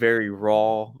feels very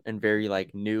raw and very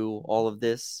like new, all of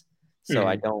this. So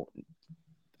I don't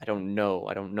know.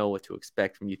 I don't know what to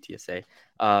expect from UTSA.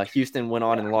 Houston went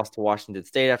on and lost to Washington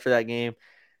State after that game.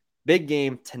 Big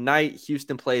game tonight.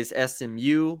 Houston plays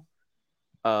SMU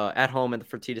at home at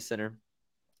the Fertitta Center.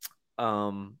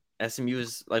 SMU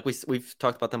is, like we've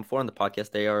talked about them before on the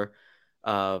podcast, they are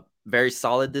very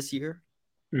solid this year.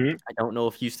 I don't know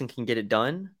if Houston can get it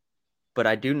done, but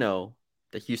I do know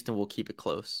that Houston will keep it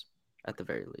close at the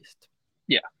very least.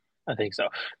 Yeah, I think so.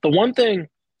 The one thing,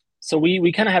 so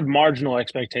we kind of had marginal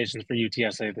expectations for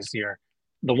UTSA this year.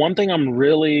 The one thing I'm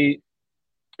really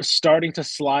starting to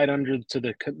slide under to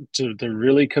the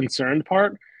really concerned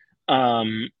part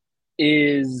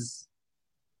is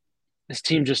this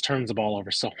team just turns the ball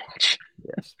over so much.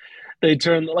 Yes. They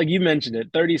turn, like you mentioned it,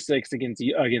 36 against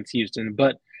Houston,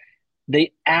 but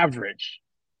they average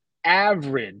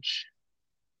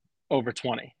over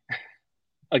 20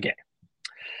 a game.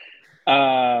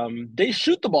 They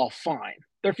shoot the ball fine.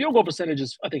 Their field goal percentage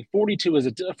is, I think,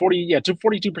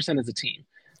 42% as a team,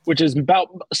 which is about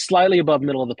slightly above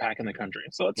middle of the pack in the country.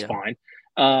 So it's fine.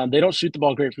 They don't shoot the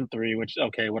ball great from three, which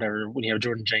okay, whatever. When you have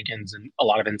Jordan Jenkins and a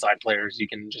lot of inside players, you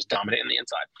can just dominate in the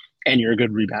inside, and you're a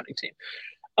good rebounding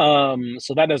team.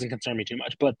 So that doesn't concern me too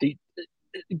much. But the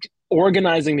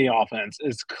organizing the offense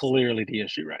is clearly the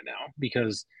issue right now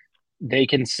because they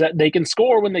can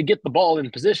score when they get the ball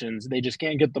in positions. They just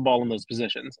can't get the ball in those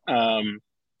positions. Yeah.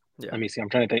 Let me see. I'm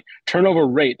trying to think. Turnover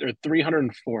rate, they're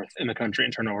 304th in the country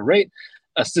in turnover rate.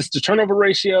 Assist to turnover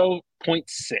ratio, 0.6,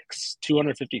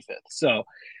 255th. So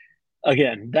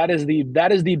again, that is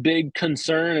the big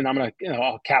concern, and I'm gonna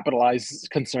I'll capitalize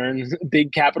concern,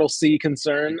 big capital C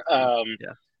concern. Yeah.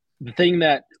 The thing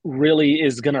that really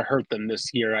is gonna hurt them this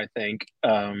year, I think,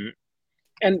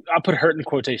 and I'll put hurt in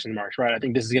quotation marks, right? I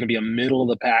think this is going to be a middle of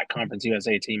the pack Conference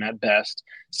USA team at best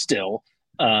still.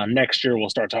 Next year, we'll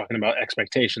start talking about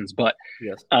expectations. But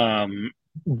Yes.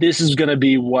 this is going to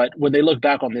be what, when they look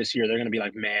back on this year, they're going to be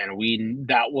like, man,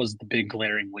 that was the big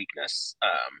glaring weakness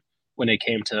when it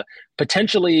came to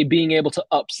potentially being able to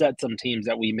upset some teams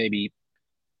that we maybe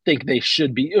think they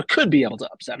should be, or could be able to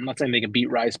upset. I'm not saying they could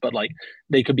beat Rice, but like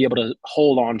they could be able to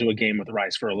hold on to a game with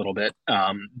Rice for a little bit.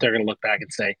 They're going to look back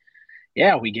and say,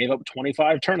 yeah, we gave up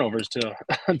 25 turnovers to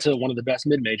to one of the best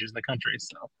mid majors in the country.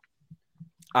 So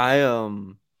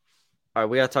All right,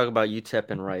 we gotta talk about UTEP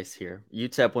and Rice here.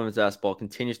 UTEP women's basketball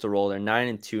continues to roll. They're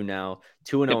 9-2 now,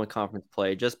 2-0 in conference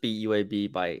play. Just beat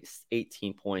UAB by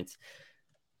 18 points.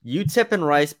 UTEP and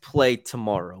Rice play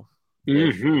tomorrow.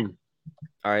 All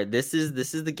right, this is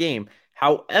the game.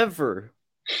 However,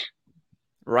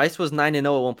 Rice was 9-0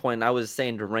 at one point, and I was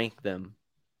saying to rank them.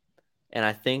 And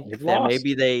I think that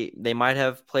maybe they might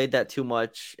have played that too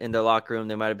much in their locker room.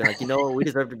 They might have been like, we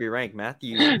deserve to be ranked.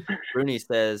 Matthew Rooney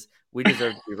says we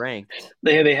deserve to be ranked.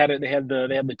 They had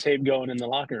the tape going in the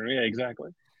locker room. Yeah,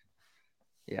 exactly.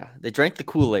 Yeah, they drank the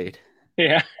Kool-Aid.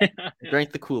 Yeah, they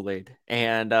drank the Kool-Aid,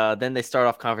 and then they start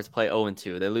off conference play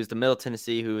 0-2. They lose to Middle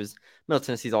Tennessee, Middle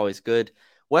Tennessee's always good.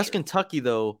 West Kentucky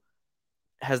though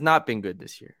has not been good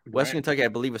this year. Right. Western Kentucky, I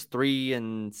believe, was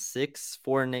 3-6,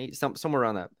 4-8, somewhere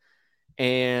around that.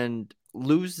 And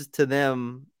loses to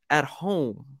them at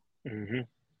home.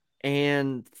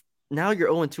 And now you're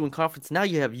 0-2 in conference. Now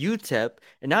you have UTEP,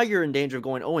 and now you're in danger of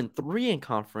going 0-3 in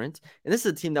conference. And this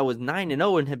is a team that was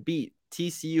 9-0 and had beat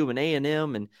TCU and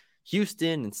A&M and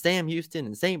Houston and Sam Houston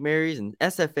and St. Mary's and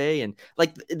SFA. And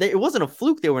like it wasn't a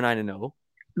fluke they were 9-0.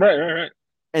 Right.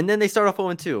 And then they start off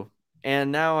 0-2.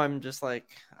 And now I'm just like,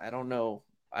 I don't know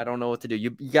what to do. You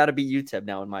got to beat UTEP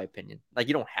now, in my opinion. Like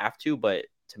you don't have to, but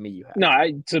to me, you have.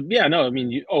 I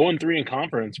mean, 0-3 in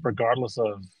conference, regardless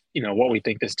of what we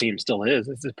think this team still is.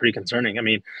 It's pretty concerning. I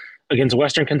mean, against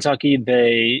Western Kentucky,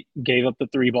 they gave up the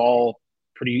 3-ball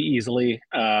pretty easily.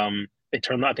 I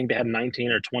think they had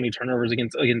 19 or 20 turnovers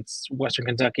against Western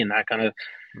Kentucky, and that kind of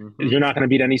you're not going to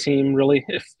beat any team really,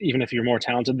 even if you're more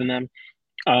talented than them.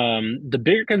 The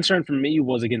bigger concern for me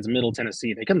was against Middle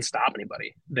Tennessee. They couldn't stop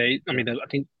anybody. I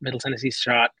think Middle Tennessee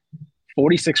shot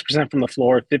 46% from the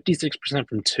floor, 56%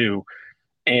 from two.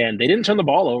 And they didn't turn the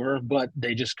ball over, but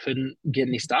they just couldn't get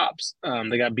any stops.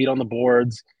 They got beat on the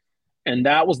boards. And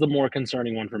that was the more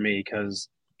concerning one for me because,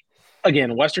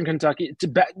 again, Western Kentucky,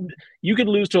 you could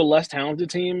lose to a less talented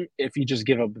team if you just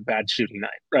give up a bad shooting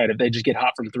night, right? If they just get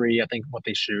hot from three, I think what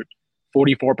they shoot,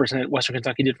 44% Western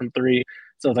Kentucky did from three.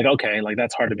 So it's like, okay, like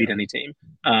that's hard to beat any team.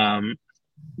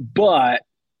 But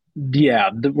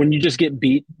yeah, when you just get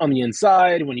beat on the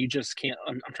inside, when you just can't,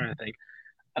 I'm trying to think.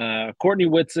 Courtney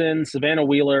Whitson, Savannah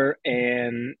Wheeler,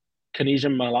 and Kanisha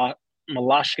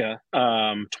Malashka,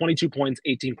 22 points,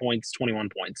 18 points, 21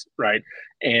 points, right?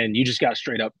 And you just got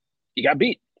straight up, you got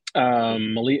beat.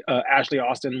 Ashley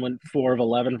Austin went 4 of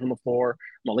 11 from the floor.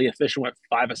 Malia Fisher went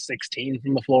 5 of 16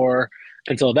 from the floor.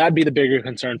 And so that'd be the bigger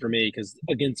concern for me because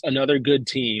against another good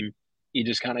team, you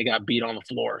just kind of got beat on the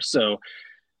floor. So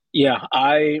yeah,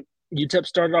 UTEP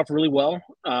started off really well.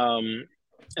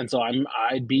 And so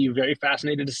I'd be very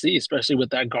fascinated to see, especially with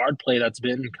that guard play that's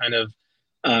been kind of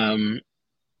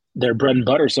their bread and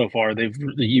butter so far.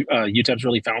 UTEP's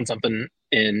really found something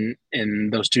in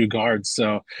those two guards.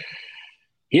 So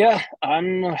yeah, I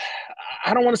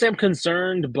don't want to say I'm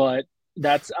concerned, but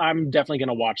I'm definitely going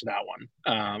to watch that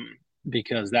one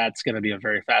because that's going to be a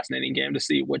very fascinating game to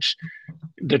see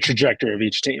the trajectory of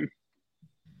each team.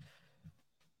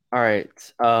 All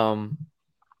right.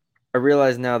 I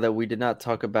realize now that we did not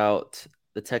talk about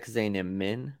the Texas A&M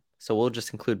men, so we'll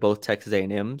just include both Texas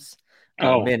A&Ms,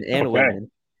 men and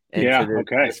women, into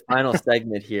this final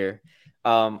segment here.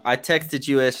 I texted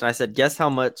you, Ish, and I said, guess how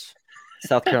much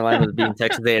South Carolina was beating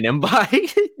Texas A&M by?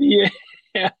 Yeah.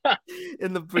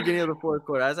 In the beginning of the fourth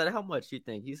quarter. I said, how much do you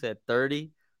think? He said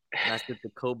 30. And I sent the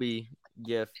Kobe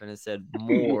gif, and it said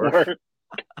more.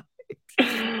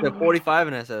 The 45,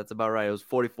 and I said that's about right. It was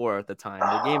 44 at the time.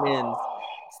 The game ends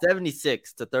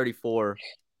 76-34,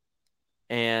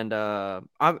 and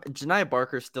Janiah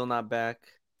Barker's still not back,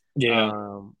 Yeah,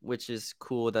 which is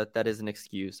cool. That is an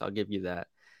excuse. I'll give you that.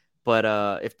 But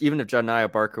if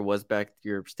Janiah Barker was back,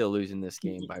 you're still losing this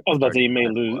game by I was about to say 30 you may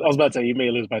points lose. I was plus. about to say you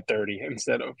may lose by 30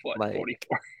 instead of what Like,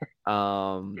 44.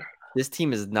 this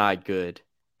team is not good.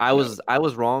 I No, was I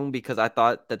was wrong because I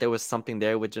thought that there was something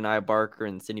there with Janiah Barker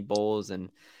and Sidney Bowles,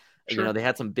 and sure, they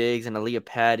had some bigs and Aaliyah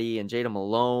Patty and Jada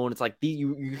Malone. It's like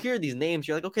you hear these names,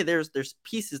 you're like, okay, there's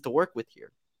pieces to work with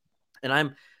here.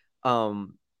 And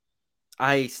um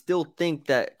I still think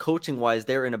that coaching wise,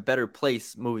 they're in a better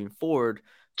place moving forward.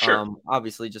 sure.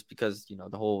 Obviously, just because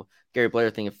the whole Gary Blair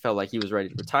thing, it felt like he was ready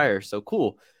to retire. So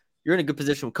cool, you're in a good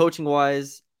position coaching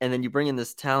wise, and then you bring in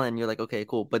this talent, and you're like, okay,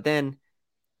 cool. But then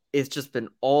it's just been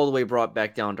all the way brought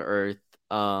back down to earth.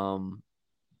 Um,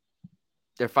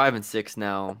 they're 5-6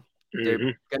 now. They're Hmm.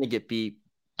 gonna get beat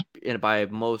by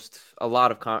a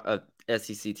lot of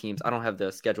SEC teams. I don't have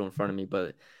the schedule in front of me,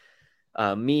 but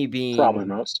me Probably being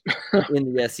most.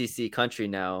 in the SEC country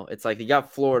now, it's like you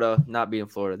got Florida not being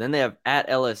Florida. Then they have at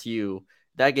LSU.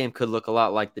 That game could look a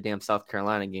lot like the damn South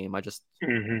Carolina game. Hmm.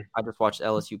 I just watched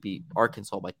LSU beat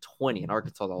Arkansas by 20, and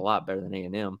Arkansas is a lot better than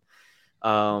A&M.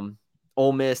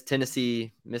 Ole Miss,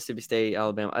 Tennessee, Mississippi State,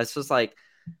 Alabama. It's just like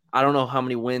I don't know how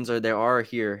many wins there are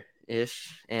here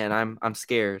ish, and I'm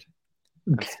scared.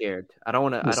 I'm scared. I This don't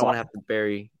want to have to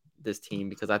bury this team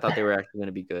because I thought they were actually going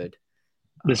to be good.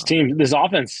 this team, this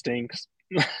offense stinks.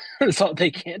 So they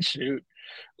can't shoot.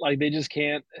 Like they just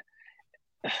can't.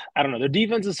 I don't know. Their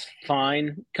defense is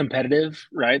fine, competitive,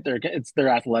 right? They're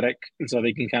athletic, and so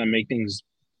they can kind of make things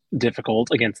difficult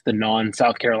against the non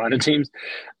South Carolina teams.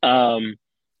 Um,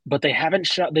 but they haven't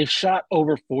shot. They've shot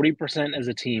over 40% as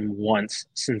a team once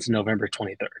since November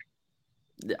 23rd.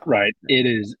 Yeah, Right? It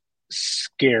is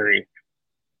scary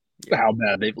yeah, how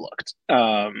bad they've looked.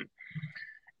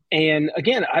 And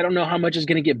again, I don't know how much is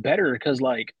going to get better because,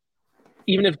 like,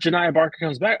 even if Janiah Barker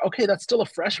comes back, okay, that's still a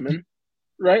freshman,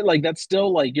 right? Like, that's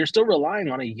still like you're still relying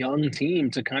on a young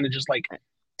team to kind of just like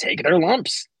take their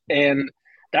lumps. And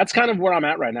that's kind of where I'm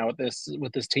at right now with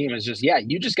this team is just, yeah,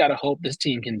 you just got to hope this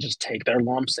team can just take their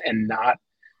lumps and not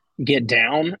get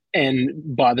down.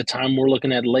 And by the time we're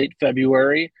looking at late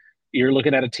February, you're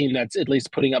looking at a team that's at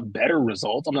least putting up better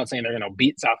results. I'm not saying they're going to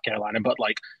beat South Carolina, but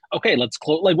like, okay, let's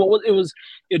close. Like, what was it was?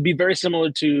 It'd be very similar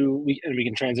to and we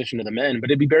can transition to the men, but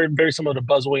it'd be very very similar to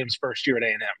Buzz Williams' first year at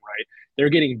A&M, right? They're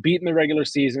getting beat in the regular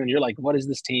season, and you're like, what is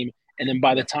this team? And then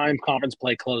by the yeah, time conference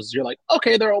play closes, you're like,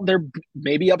 okay, they're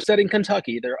maybe upsetting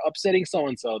Kentucky, they're upsetting so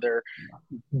and so, they're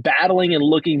battling and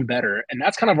looking better, and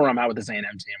that's kind of where I'm at with this A&M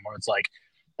team, where it's like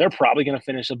they're probably going to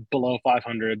finish below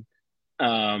 500.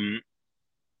 Um,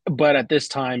 but at this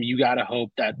time, you got to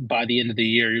hope that by the end of the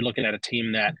year, you're looking at a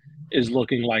team that is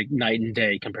looking like night and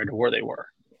day compared to where they were.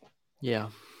 yeah.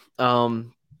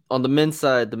 On the men's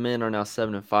side, the men are now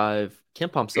 7-5.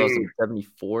 KenPom sells them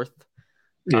 74th.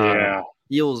 Uh, Yeah,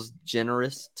 feels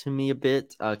generous to me a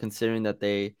bit, considering that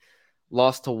they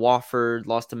lost to Wofford,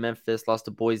 lost to Memphis, lost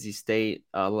to Boise State,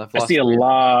 I see lost a three.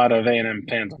 lot of A&M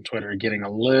fans on Twitter getting a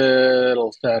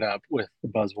little fed up with the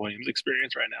Buzz Williams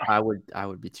experience right now. I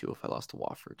would be too if I lost to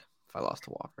Wofford. If I lost to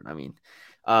Wofford, I mean,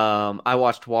 I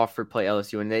watched Wofford play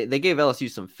LSU, and they gave LSU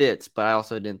some fits, but I don't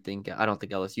think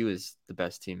LSU is the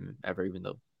best team ever, even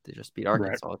though they just beat Right.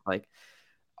 Arkansas. It's like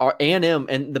our A&M,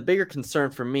 and the bigger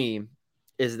concern for me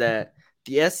is that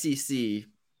the SEC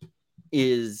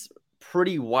is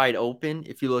pretty wide open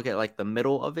if you look at like the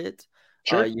middle of it.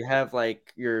 Sure. You have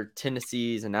like your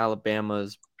Tennessees and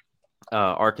Alabamas,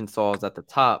 Arkansas is at the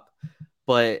top,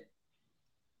 but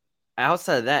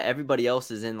outside of that, everybody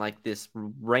else is in like this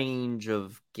range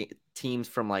of teams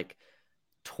from like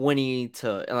 20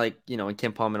 to like in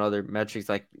KenPom and other metrics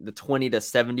like the 20 to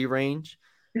 70 range,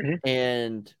 Hmm.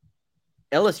 and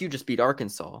LSU just beat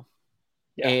Arkansas,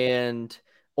 Yeah. and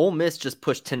Ole Miss just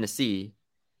pushed Tennessee.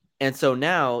 And so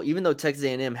now, even though Texas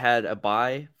A&M had a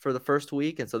bye for the first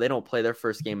week, and so they don't play their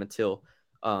first game until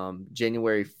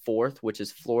January 4th, which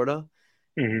is Florida,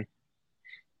 Hmm.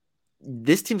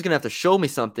 this team's going to have to show me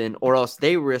something, or else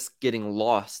they risk getting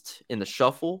lost in the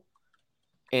shuffle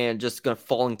and just going to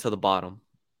falling to the bottom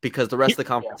because the rest of the Yeah.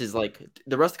 conference is like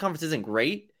the rest of the conference isn't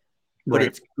great, but Right.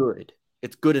 it's good.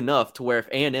 It's good enough to where if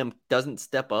A&M doesn't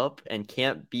step up and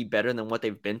can't be better than what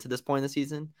they've been to this point in the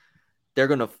season, they're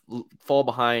going to fall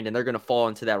behind and they're going to fall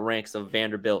into that ranks of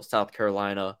Vanderbilt, South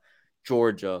Carolina,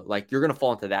 Georgia. Like you're going to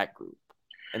fall into that group.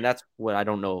 And that's what I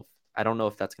don't know. I don't know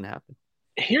if that's going to happen.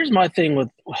 Here's my thing with,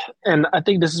 and I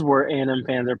think this is where A&M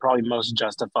fans are probably most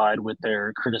justified with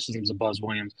their criticisms of Buzz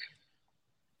Williams.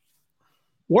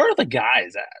 where are the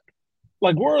guys at?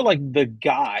 Like, where are like the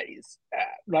guys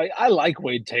at? Like, I like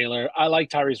Wade Taylor, I like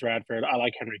Tyrese Radford, I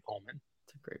like Henry Coleman,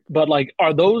 It's a great point. but like,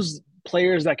 are those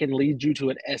players that can lead you to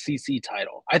an SEC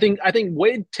title? I think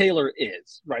Wade Taylor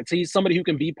is right. So he's somebody who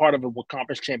can be part of a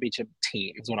conference championship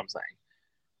team. Is what I'm saying.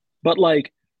 But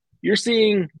like, you're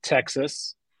seeing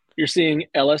Texas, you're seeing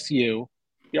LSU.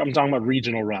 Yeah, I'm talking about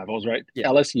regional rivals, right? Yeah.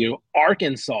 LSU,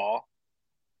 Arkansas,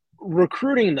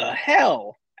 recruiting the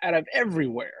hell out of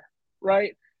everywhere,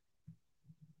 right?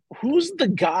 Who's the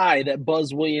guy that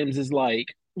Buzz Williams is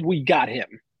like, we got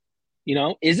him? You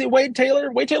know, is it Wade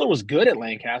Taylor? Wade Taylor was good at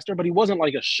Lancaster, but he wasn't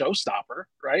like a showstopper,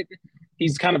 right?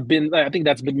 He's kind of been, I think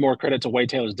that's been more credit to Wade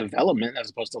Taylor's development as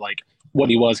opposed to like what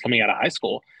he was coming out of high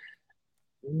school.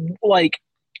 Like,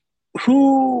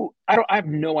 I have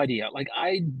no idea. Like,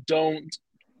 I don't,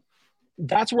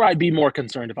 that's where I'd be more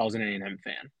concerned if I was an A&M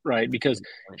fan, right? Because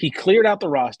he cleared out the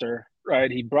roster,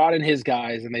 right? He brought in his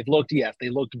guys and yes, they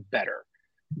looked better,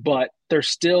 but they're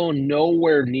still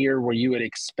nowhere near where you would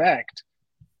expect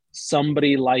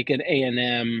somebody like an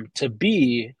A&M to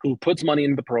be, who puts money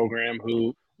into the program,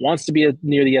 who wants to be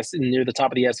near the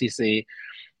top of the SEC.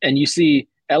 And you see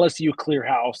LSU clear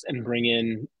house and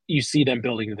you see them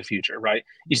building in the future, right?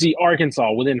 You see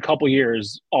Arkansas within a couple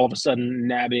years, all of a sudden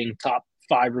nabbing top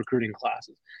 5 recruiting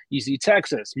classes. You see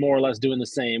Texas more or less doing the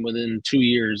same within 2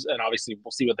 years. And obviously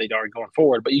we'll see what they are going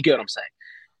forward, but you get what I'm saying.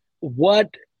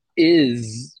 What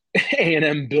is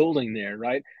A&M building there,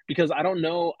 right? Because I don't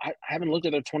know. I haven't looked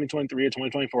at their 2023 or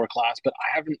 2024 class, but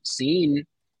I haven't seen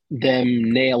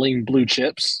them nailing blue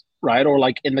chips, right? Or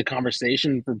like in the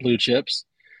conversation for blue chips.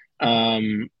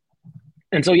 And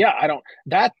so, yeah,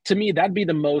 that to me, that'd be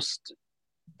the most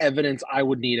evidence I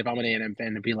would need if I'm an A&M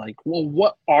fan to be like, well,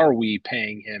 what are we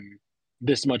paying him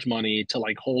this much money to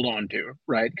like hold on to,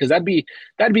 right? Because that'd be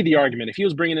the argument. If he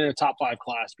was bringing in a top 5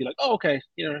 class, be like, oh, okay,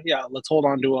 yeah, let's hold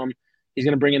on to him. He's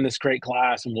going to bring in this great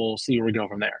class, and we'll see where we go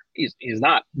from there. He's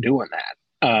not doing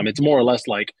that. It's more or less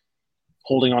like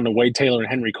holding on to Wade Taylor and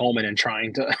Henry Coleman and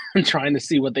trying to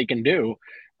see what they can do.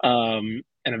 And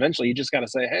eventually, you just got to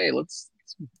say, hey, let's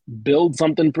build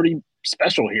something pretty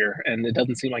special here. And it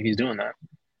doesn't seem like he's doing that.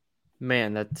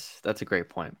 Man, that's a great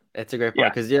point. It's a great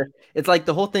point because it's like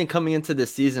the whole thing coming into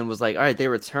this season was like, all right, they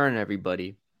return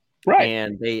everybody, right?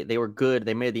 And they were good.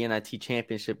 They made the NIT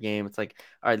championship game. It's like,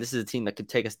 all right, this is a team that could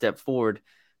take a step forward.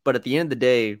 But at the end of the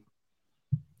day,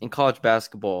 in college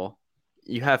basketball,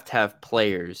 you have to have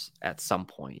players at some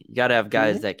point. You got to have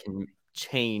guys that can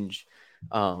change,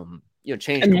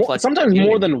 change and sometimes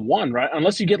more than one, right?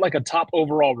 Unless you get like a top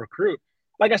overall recruit.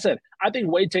 Like I said, I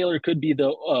think Wade Taylor could be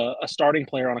a starting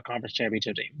player on a conference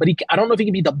championship team, but I don't know if he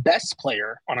can be the best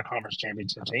player on a conference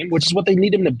championship team, which is what they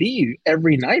need him to be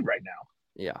every night right now.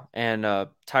 Yeah, and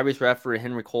Tyrese Radford,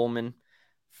 Henry Coleman,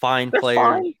 fine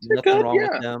players, nothing wrong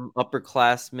with them,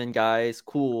 upperclassmen guys,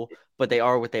 cool, but they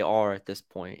are what they are at this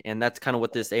point, and that's kind of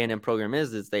what this A&M program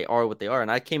is they are what they are.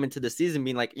 And I came into the season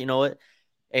being like, you know what,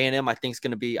 A&M I think is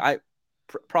going to be,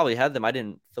 probably had them. I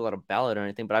didn't fill out a ballot or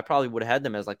anything, but I probably would have had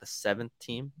them as like the 7th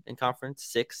team in conference,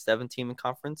 6th, 7th team in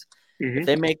conference. Mm-hmm. If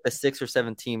they make the 6th or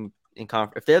 7th team in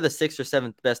conference, if they're the 6th or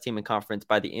 7th best team in conference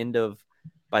by the end of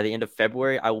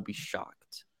February, I will be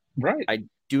shocked. Right. I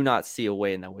do not see a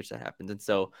way in which that happens. And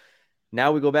so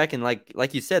now we go back and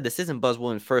like you said, this isn't Buzz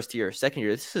Williams' first year or second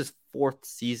year. This is his 4th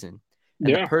season.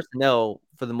 And the personnel,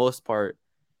 for the most part,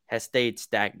 has stayed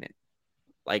stagnant.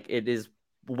 Like, it is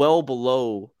well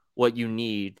below what you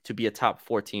need to be a top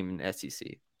 4 team in the SEC,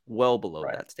 well below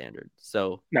that standard.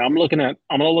 So now I'm going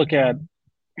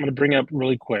to bring up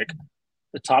really quick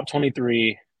the top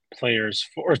 23 players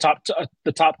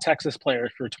the top Texas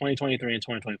players for 2023 and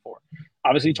 2024.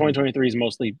 Obviously 2023 is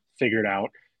mostly figured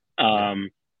out.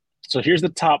 So here's the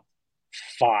top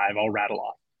 5 I'll rattle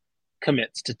off.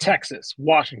 Commits to Texas,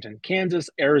 Washington, Kansas,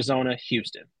 Arizona,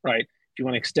 Houston, right? If you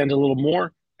want to extend a little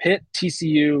more, Pitt,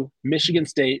 TCU, Michigan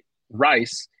State,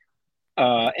 Rice,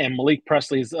 and Malik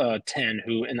Presley's 10,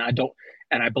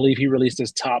 I believe he released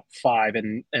his top 5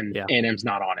 and A&M's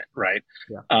not on it, right?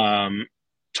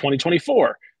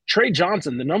 2024, Trey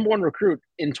Johnson, the number 1 recruit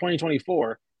in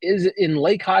 2024, is in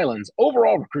Lake Highlands.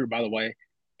 Overall recruit, by the way.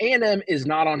 A&M is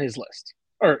not on his list,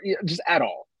 or just at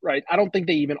all, right? I don't think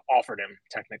they even offered him,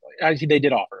 technically. Actually, they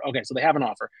did offer. Okay, so they have an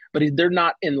offer, but they're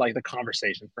not in like the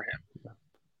conversation for him.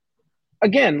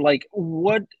 Again, like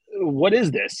what is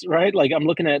this, right? Like I'm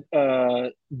looking at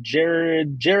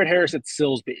Jared Harris at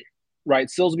Silsbee, right?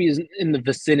 Silsbee is in the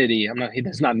vicinity.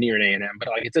 It's not near an A&M, but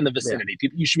like it's in the vicinity.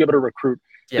 You should be able to recruit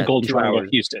the Golden Triangle of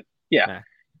Houston.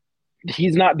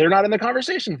 He's not. They're not in the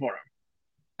conversation for him.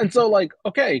 And so, like,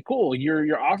 okay, cool.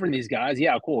 You're offering these guys.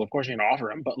 Yeah, cool. Of course, you're gonna offer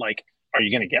them, but like, are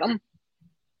you going to get him?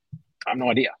 I have no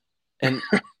idea. And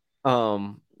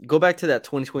go back to that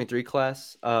 2023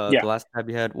 class, Yeah. the last tab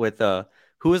you had with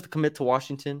who was the commit to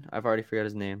Washington? I've already forgot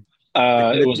his name. The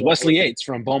It commit was to Wesley Yates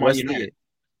from Beaumont Wesley United.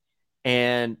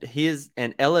 Yates.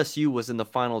 And LSU was in the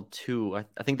final two.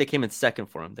 I think they came in second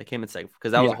for him. They came in second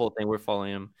because that was Yeah. the whole thing. We're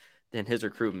following him in his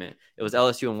recruitment. It was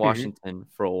LSU and Mm-hmm. Washington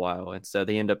for a while, and so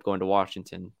they end up going to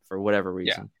Washington for whatever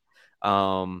Yeah. reason.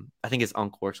 I think his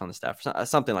uncle works on the staff, or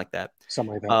something like that.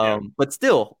 Something like that. Yeah. But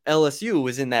still, LSU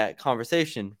was in that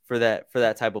conversation for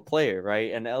that type of player,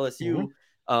 right? And LSU,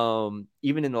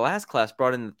 even in the last class,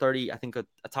 brought in the 30, I think a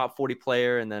top 40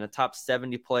 player and then a top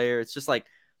 70 player. It's just like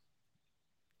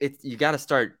you got to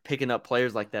start picking up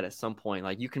players like that at some point.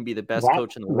 Like you can be the best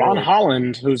coach in the Ron world.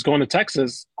 Holland, who's going to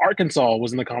Texas, Arkansas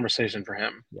was in the conversation for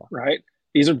him, right?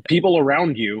 These are people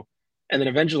around you. And then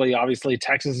eventually, obviously,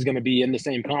 Texas is going to be in the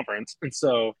same conference. And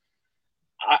so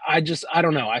I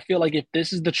don't know. I feel like if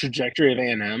this is the trajectory of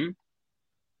A&M,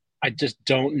 I just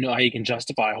don't know how you can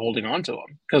justify holding on to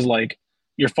them because, like,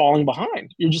 you're falling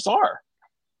behind. You just are.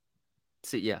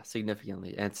 So, yeah,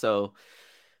 significantly. And so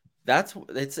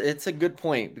it's a good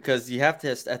point because you have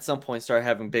to at some point start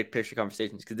having big picture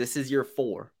conversations because this is year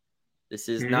 4. This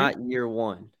is not year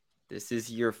 1. This is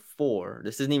year 4.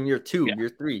 This isn't even year 2, year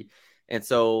 3. And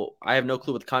so I have no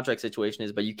clue what the contract situation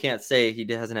is, but you can't say he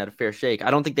hasn't had a fair shake. I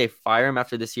don't think they fire him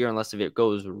after this year unless if it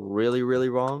goes really, really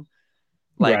wrong.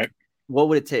 Like, what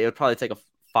would it take? It would probably take a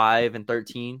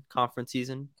 5-13 conference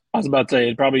season. I was about to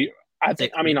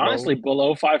say, honestly,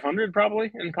 below 500 probably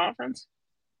in conference.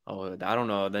 Oh, I don't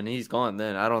know. Then he's gone.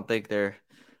 Then I don't think they're.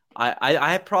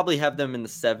 I probably have them in the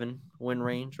 7 win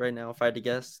range right now, if I had to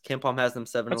guess. KenPom has them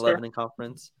 7-11 in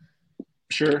conference.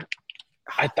 Sure.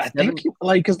 I think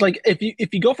because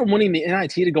if you go from winning the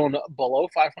NIT to going below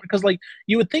 500, because like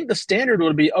you would think the standard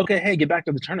would be okay. Hey, get back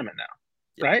to the tournament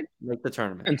now, right? Make the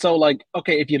tournament. And so like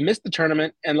okay, if you miss the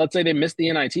tournament and let's say they missed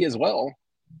the NIT as well,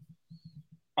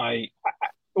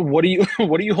 what are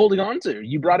you holding on to?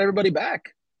 You brought everybody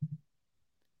back.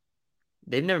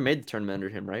 They've never made the tournament under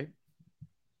him, right?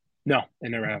 No, they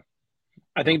never have.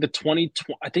 I think that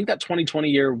 2020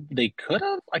 year they could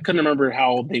have. I couldn't remember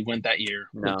how they went that year.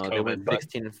 No, COVID, they went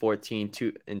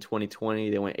 16-14 in 2020.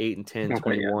 They went 8-10,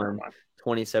 21,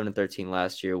 27-13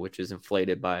 last year, which was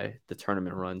inflated by the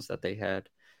tournament runs that they had.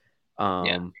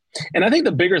 And I think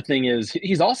the bigger thing is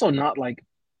he's also not like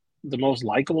the most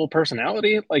likable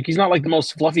personality. Like he's not like the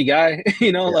most fluffy guy,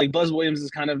 like Buzz Williams is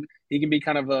he can be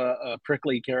kind of a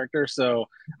prickly character. So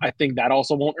I think that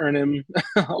also won't earn him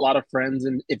a lot of friends.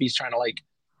 And if he's trying to like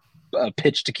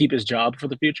pitch to keep his job for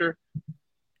the future.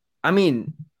 I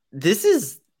mean, I'm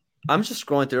just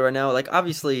scrolling through right now. Like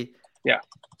obviously,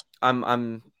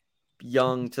 I'm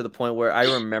young to the point where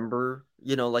I remember,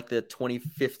 like the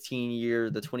 2015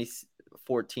 year, the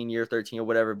 2014 year, 13 or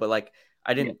whatever, but like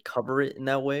I didn't cover it in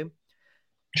that way.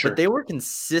 Sure. But they were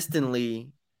consistently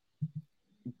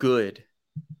good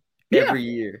every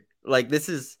year. Like this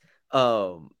is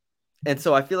and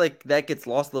so I feel like that gets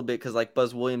lost a little bit because like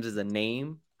Buzz Williams is a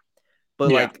name,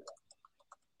 but like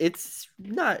it's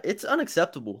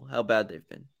unacceptable how bad they've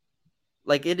been.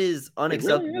 Like it is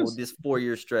unacceptable really this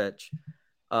 4-year stretch,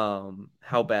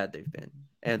 how bad they've been.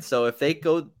 And so if they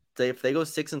go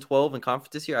 6-12 in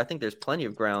conference this year, I think there's plenty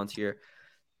of grounds here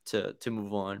to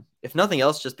move on. If nothing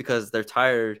else, just because they're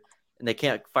tired and they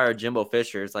can't fire Jimbo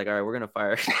Fisher. It's like, all right, we're gonna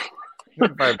fire. We're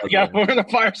gonna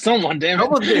fire someone. Damn it,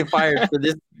 someone's getting fired for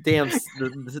this damn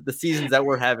the seasons that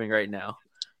we're having right now.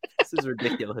 This is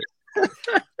ridiculous.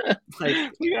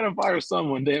 Like we gotta fire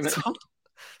someone. Damn it.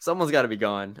 Someone's got to be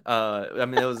gone. I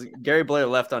mean, it was Gary Blair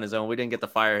left on his own. We didn't get to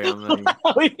fire him. I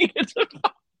mean,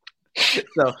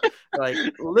 so like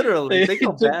literally think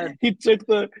how bad he took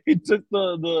the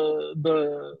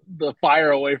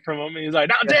fire away from him. He's like,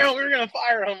 "No, damn, we're gonna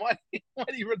fire him. Why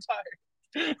did he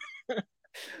retire?"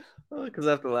 Because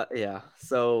after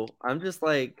so I'm just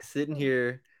like sitting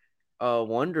here,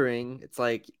 wondering. It's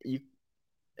like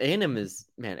A&M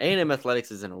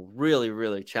athletics is in a really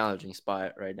really challenging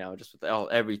spot right now, just with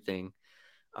everything,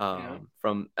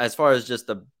 from as far as just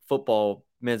the football,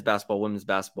 men's basketball, women's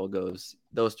basketball goes,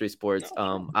 those 3 sports.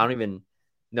 I don't even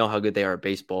know how good they are at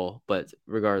baseball, but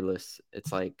regardless,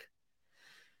 it's like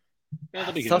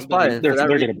tough spot. They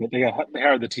hired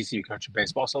the TCU coach of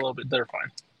baseball, so a little bit they're fine.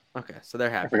 Okay, so they're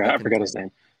happy. I forgot his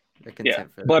name. They're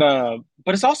content for that.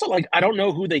 But it's also like I don't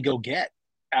know who they go get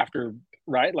after,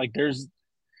 right? Like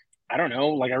I don't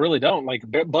know, like I really don't. Like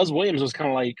Buzz Williams was kind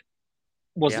of like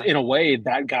in a way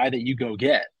that guy that you go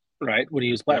get, right, when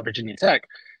he was playing at Virginia Tech.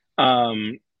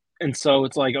 And And so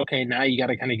it's like, okay, now you got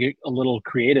to kind of get a little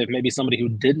creative. Maybe somebody who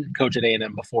didn't coach at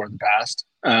A&M before in the past,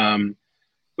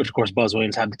 which of course Buzz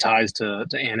Williams had the ties to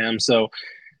A&M. So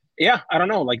yeah, I don't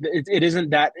know. Like it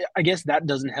isn't that. I guess that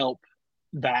doesn't help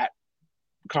that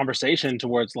conversation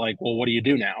towards like, well, what do you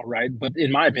do now, right? But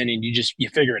in my opinion, you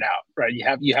figure it out, right?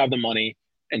 You have the money,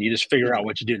 and you just figure out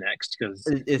what you do next because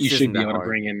It you just should isn't be that able to hard.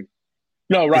 bring in.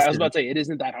 No, right. I was Mississippi, about to say it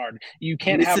isn't that hard. You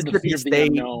can't have the Mississippi fear of the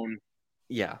State, unknown.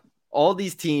 yeah. All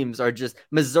these teams are just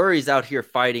Missouri's out here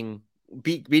fighting,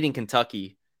 beating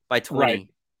Kentucky by 20 Right.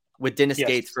 with Dennis Yes.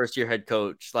 Gates, first year head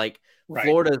coach. Like Right.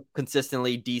 Florida's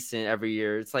consistently decent every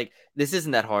year. It's like this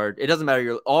isn't that hard. It doesn't matter.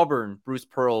 Your Auburn, Bruce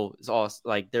Pearl is awesome.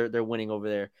 Like they're winning over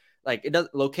there. Like it does.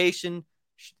 Location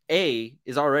A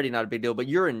is already not a big deal, but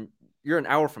you're an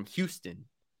hour from Houston.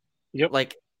 Yep.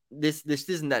 Like this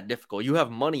isn't that difficult. You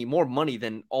have money, more money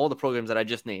than all the programs that I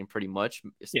just named, pretty much.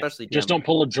 Especially just don't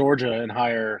pull a Georgia and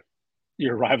hire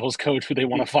your rival's coach who they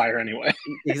want to fire anyway.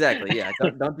 Exactly. Yeah.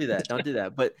 Don't do that. Don't do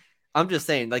that. But I'm just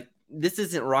saying, like, this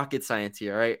isn't rocket science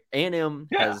here, right? A&M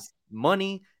has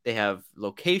money. They have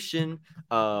location.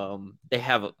 They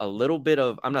have a little bit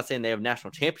of. I'm not saying they have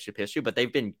national championship history, but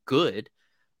they've been good.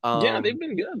 Yeah, they've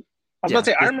been good. I was about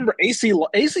to say, I remember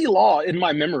AC Law in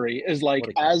my memory is like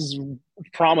as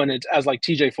prominent as like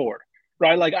TJ Ford,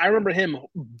 right? Like I remember him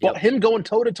going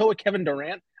toe to toe with Kevin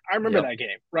Durant. I remember that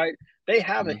game, right? They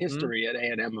have a history at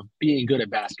A&M of being good at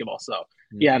basketball. So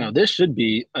yeah, no, this should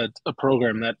be a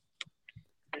program that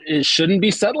it shouldn't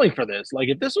be settling for this. Like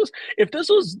if this was,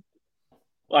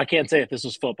 well, I can't say if this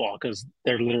was football because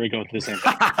they're literally going through the same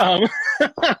thing.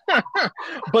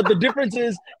 But the difference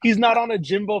is he's not on a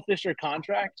Jimbo Fisher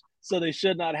contract, so they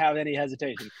should not have any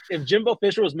hesitation. If Jimbo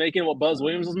Fisher was making what Buzz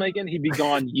Williams was making, he'd be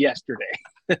gone yesterday.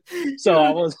 So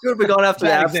I was could be gone after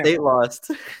the App State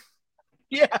lost.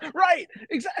 Yeah, right.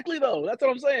 Exactly, though. That's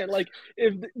what I'm saying. Like,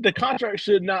 if the contract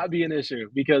should not be an issue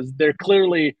because they're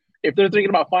clearly, if they're thinking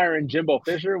about firing Jimbo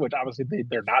Fisher, which obviously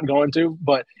they're not going to,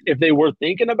 but if they were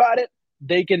thinking about it,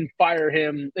 they can fire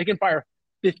him. They can fire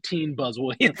 15 Buzz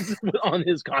Williams on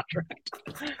his contract.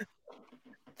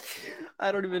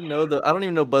 I don't even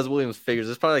know Buzz Williams figures.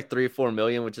 It's probably like 3 or 4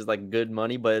 million, which is like good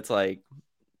money, but it's like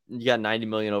you got 90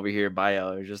 million over here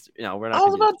buyout. Or just we're not. I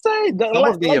was about to say,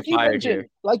 someone's gonna get fired here.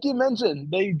 Like you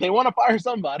mentioned, they want to fire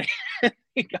somebody. I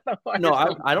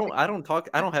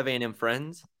don't have A&M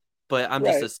friends, but I'm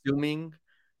just assuming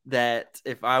that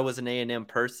if I was an A&M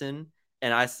person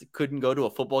and I couldn't go to a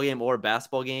football game or a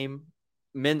basketball game,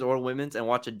 men's or women's, and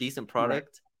watch a decent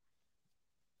product,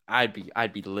 I'd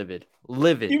be livid.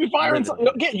 You'd be firing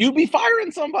you'd be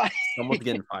firing somebody. Someone's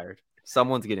getting fired.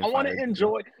 Someone's getting fired. I want to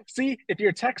enjoy. See, if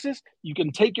you're Texas, you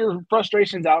can take your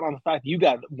frustrations out on the fact that you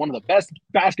got one of the best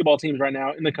basketball teams right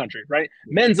now in the country, right?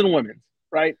 Men's and women's,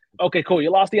 right? Okay, cool.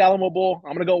 You lost the Alamo Bowl.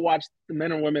 I'm gonna go watch the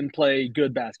men and women play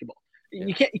good basketball. Yeah.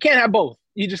 You can't have both.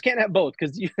 You just can't have both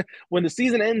because when the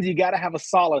season ends, you got to have a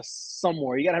solace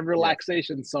somewhere. You got to have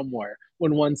relaxation somewhere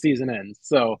when one season ends.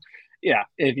 So, yeah,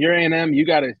 if you're A&M, you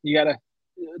gotta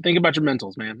think about your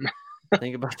mentals, man.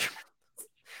 Think about your.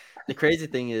 The crazy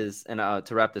thing is, and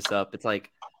to wrap this up, it's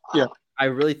like, I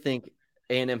really think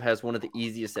A&M has one of the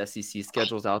easiest SEC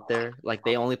schedules out there. Like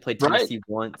they only play Tennessee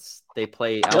once, they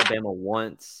play Alabama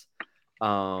once,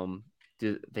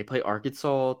 they play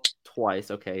Arkansas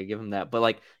twice. Okay, give them that. But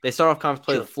like they start off conference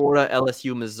play with Florida,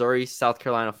 LSU, Missouri, South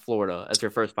Carolina, Florida as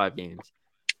their first 5 games.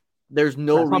 There's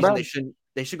no reason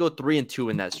they should go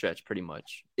 3-2 in that stretch, pretty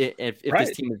much. If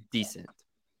this team is decent,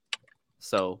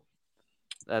 so.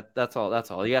 That's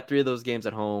all. You got 3 of those games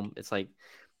at home. It's like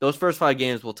those first 5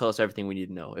 games will tell us everything we need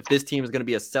to know. If this team is going to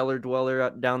be a cellar dweller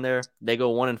down there, they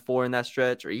go 1-4 in that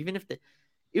stretch, or even if they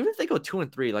go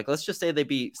 2-3, like let's just say they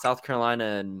beat South Carolina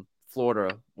and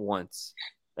Florida once,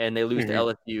 and they lose to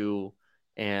LSU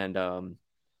and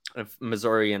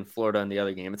Missouri and Florida in the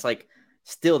other game. It's like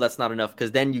still that's not enough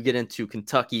because then you get into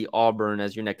Kentucky, Auburn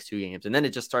as your next 2 games, and then it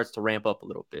just starts to ramp up a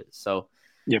little bit. So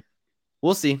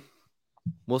we'll see.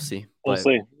 We'll see.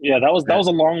 Yeah, that was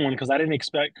a long one because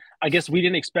I guess we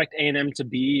didn't expect A&M to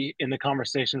be in the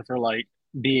conversation for like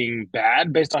being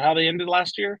bad based on how they ended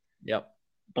last year. Yep.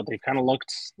 But they kind of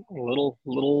looked a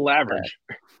little average.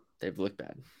 They've looked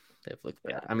bad.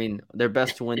 I mean, their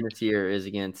best win this year is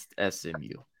against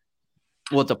SMU.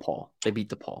 Well, DePaul. They beat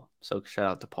DePaul. So shout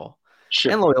out to DePaul.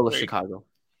 Sure. And Loyola Chicago.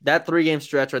 That 3-game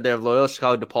stretch right there of Loyola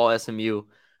Chicago, DePaul, SMU.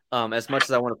 As much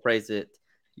as I want to praise it,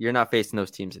 you're not facing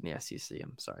those teams in the SEC.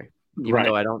 I'm sorry. Even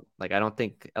though I don't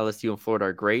think LSU and Florida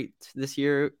are great this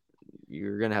year,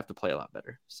 you're going to have to play a lot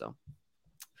better. So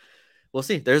we'll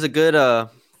see. There's a good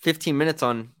 15 minutes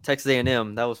on Texas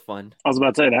A&M. That was fun. I was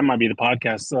about to say that might be the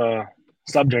podcast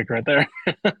subject right there.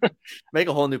 Make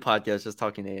a whole new podcast just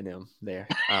talking A&M there.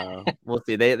 We'll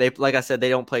see. They like I said, they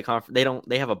don't play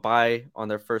they have a bye on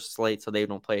their first slate, so they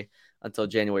don't play until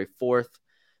January 4th.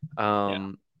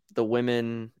 The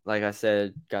women, like I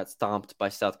said, got stomped by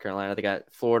South Carolina. They got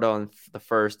Florida on the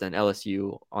 1st and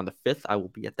LSU on the 5th. I will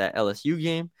be at that LSU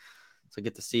game, so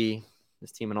get to see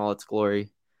this team in all its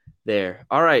glory there.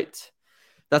 All right.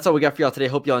 That's all we got for y'all today.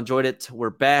 Hope y'all enjoyed it. We're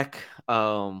back.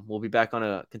 We'll be back on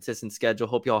a consistent schedule.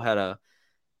 Hope y'all had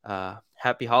a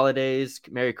happy holidays,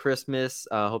 Merry Christmas.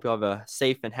 Hope y'all have a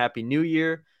safe and happy New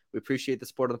Year. We appreciate the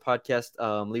support of the podcast.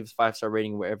 Leave us a 5-star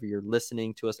rating wherever you're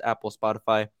listening to us, Apple,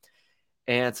 Spotify,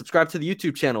 and subscribe to the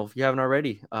YouTube channel if you haven't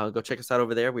already. Go check us out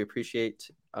over there. We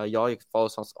appreciate y'all. You can follow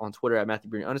us on Twitter at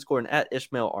 @MatthewBruni_ and at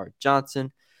Ishmael R.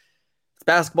 Johnson. It's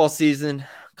basketball season,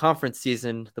 conference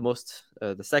season,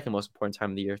 the second most important time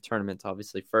of the year. Tournaments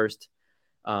obviously first,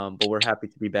 but we're happy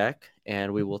to be back,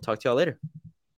 and we will talk to y'all later.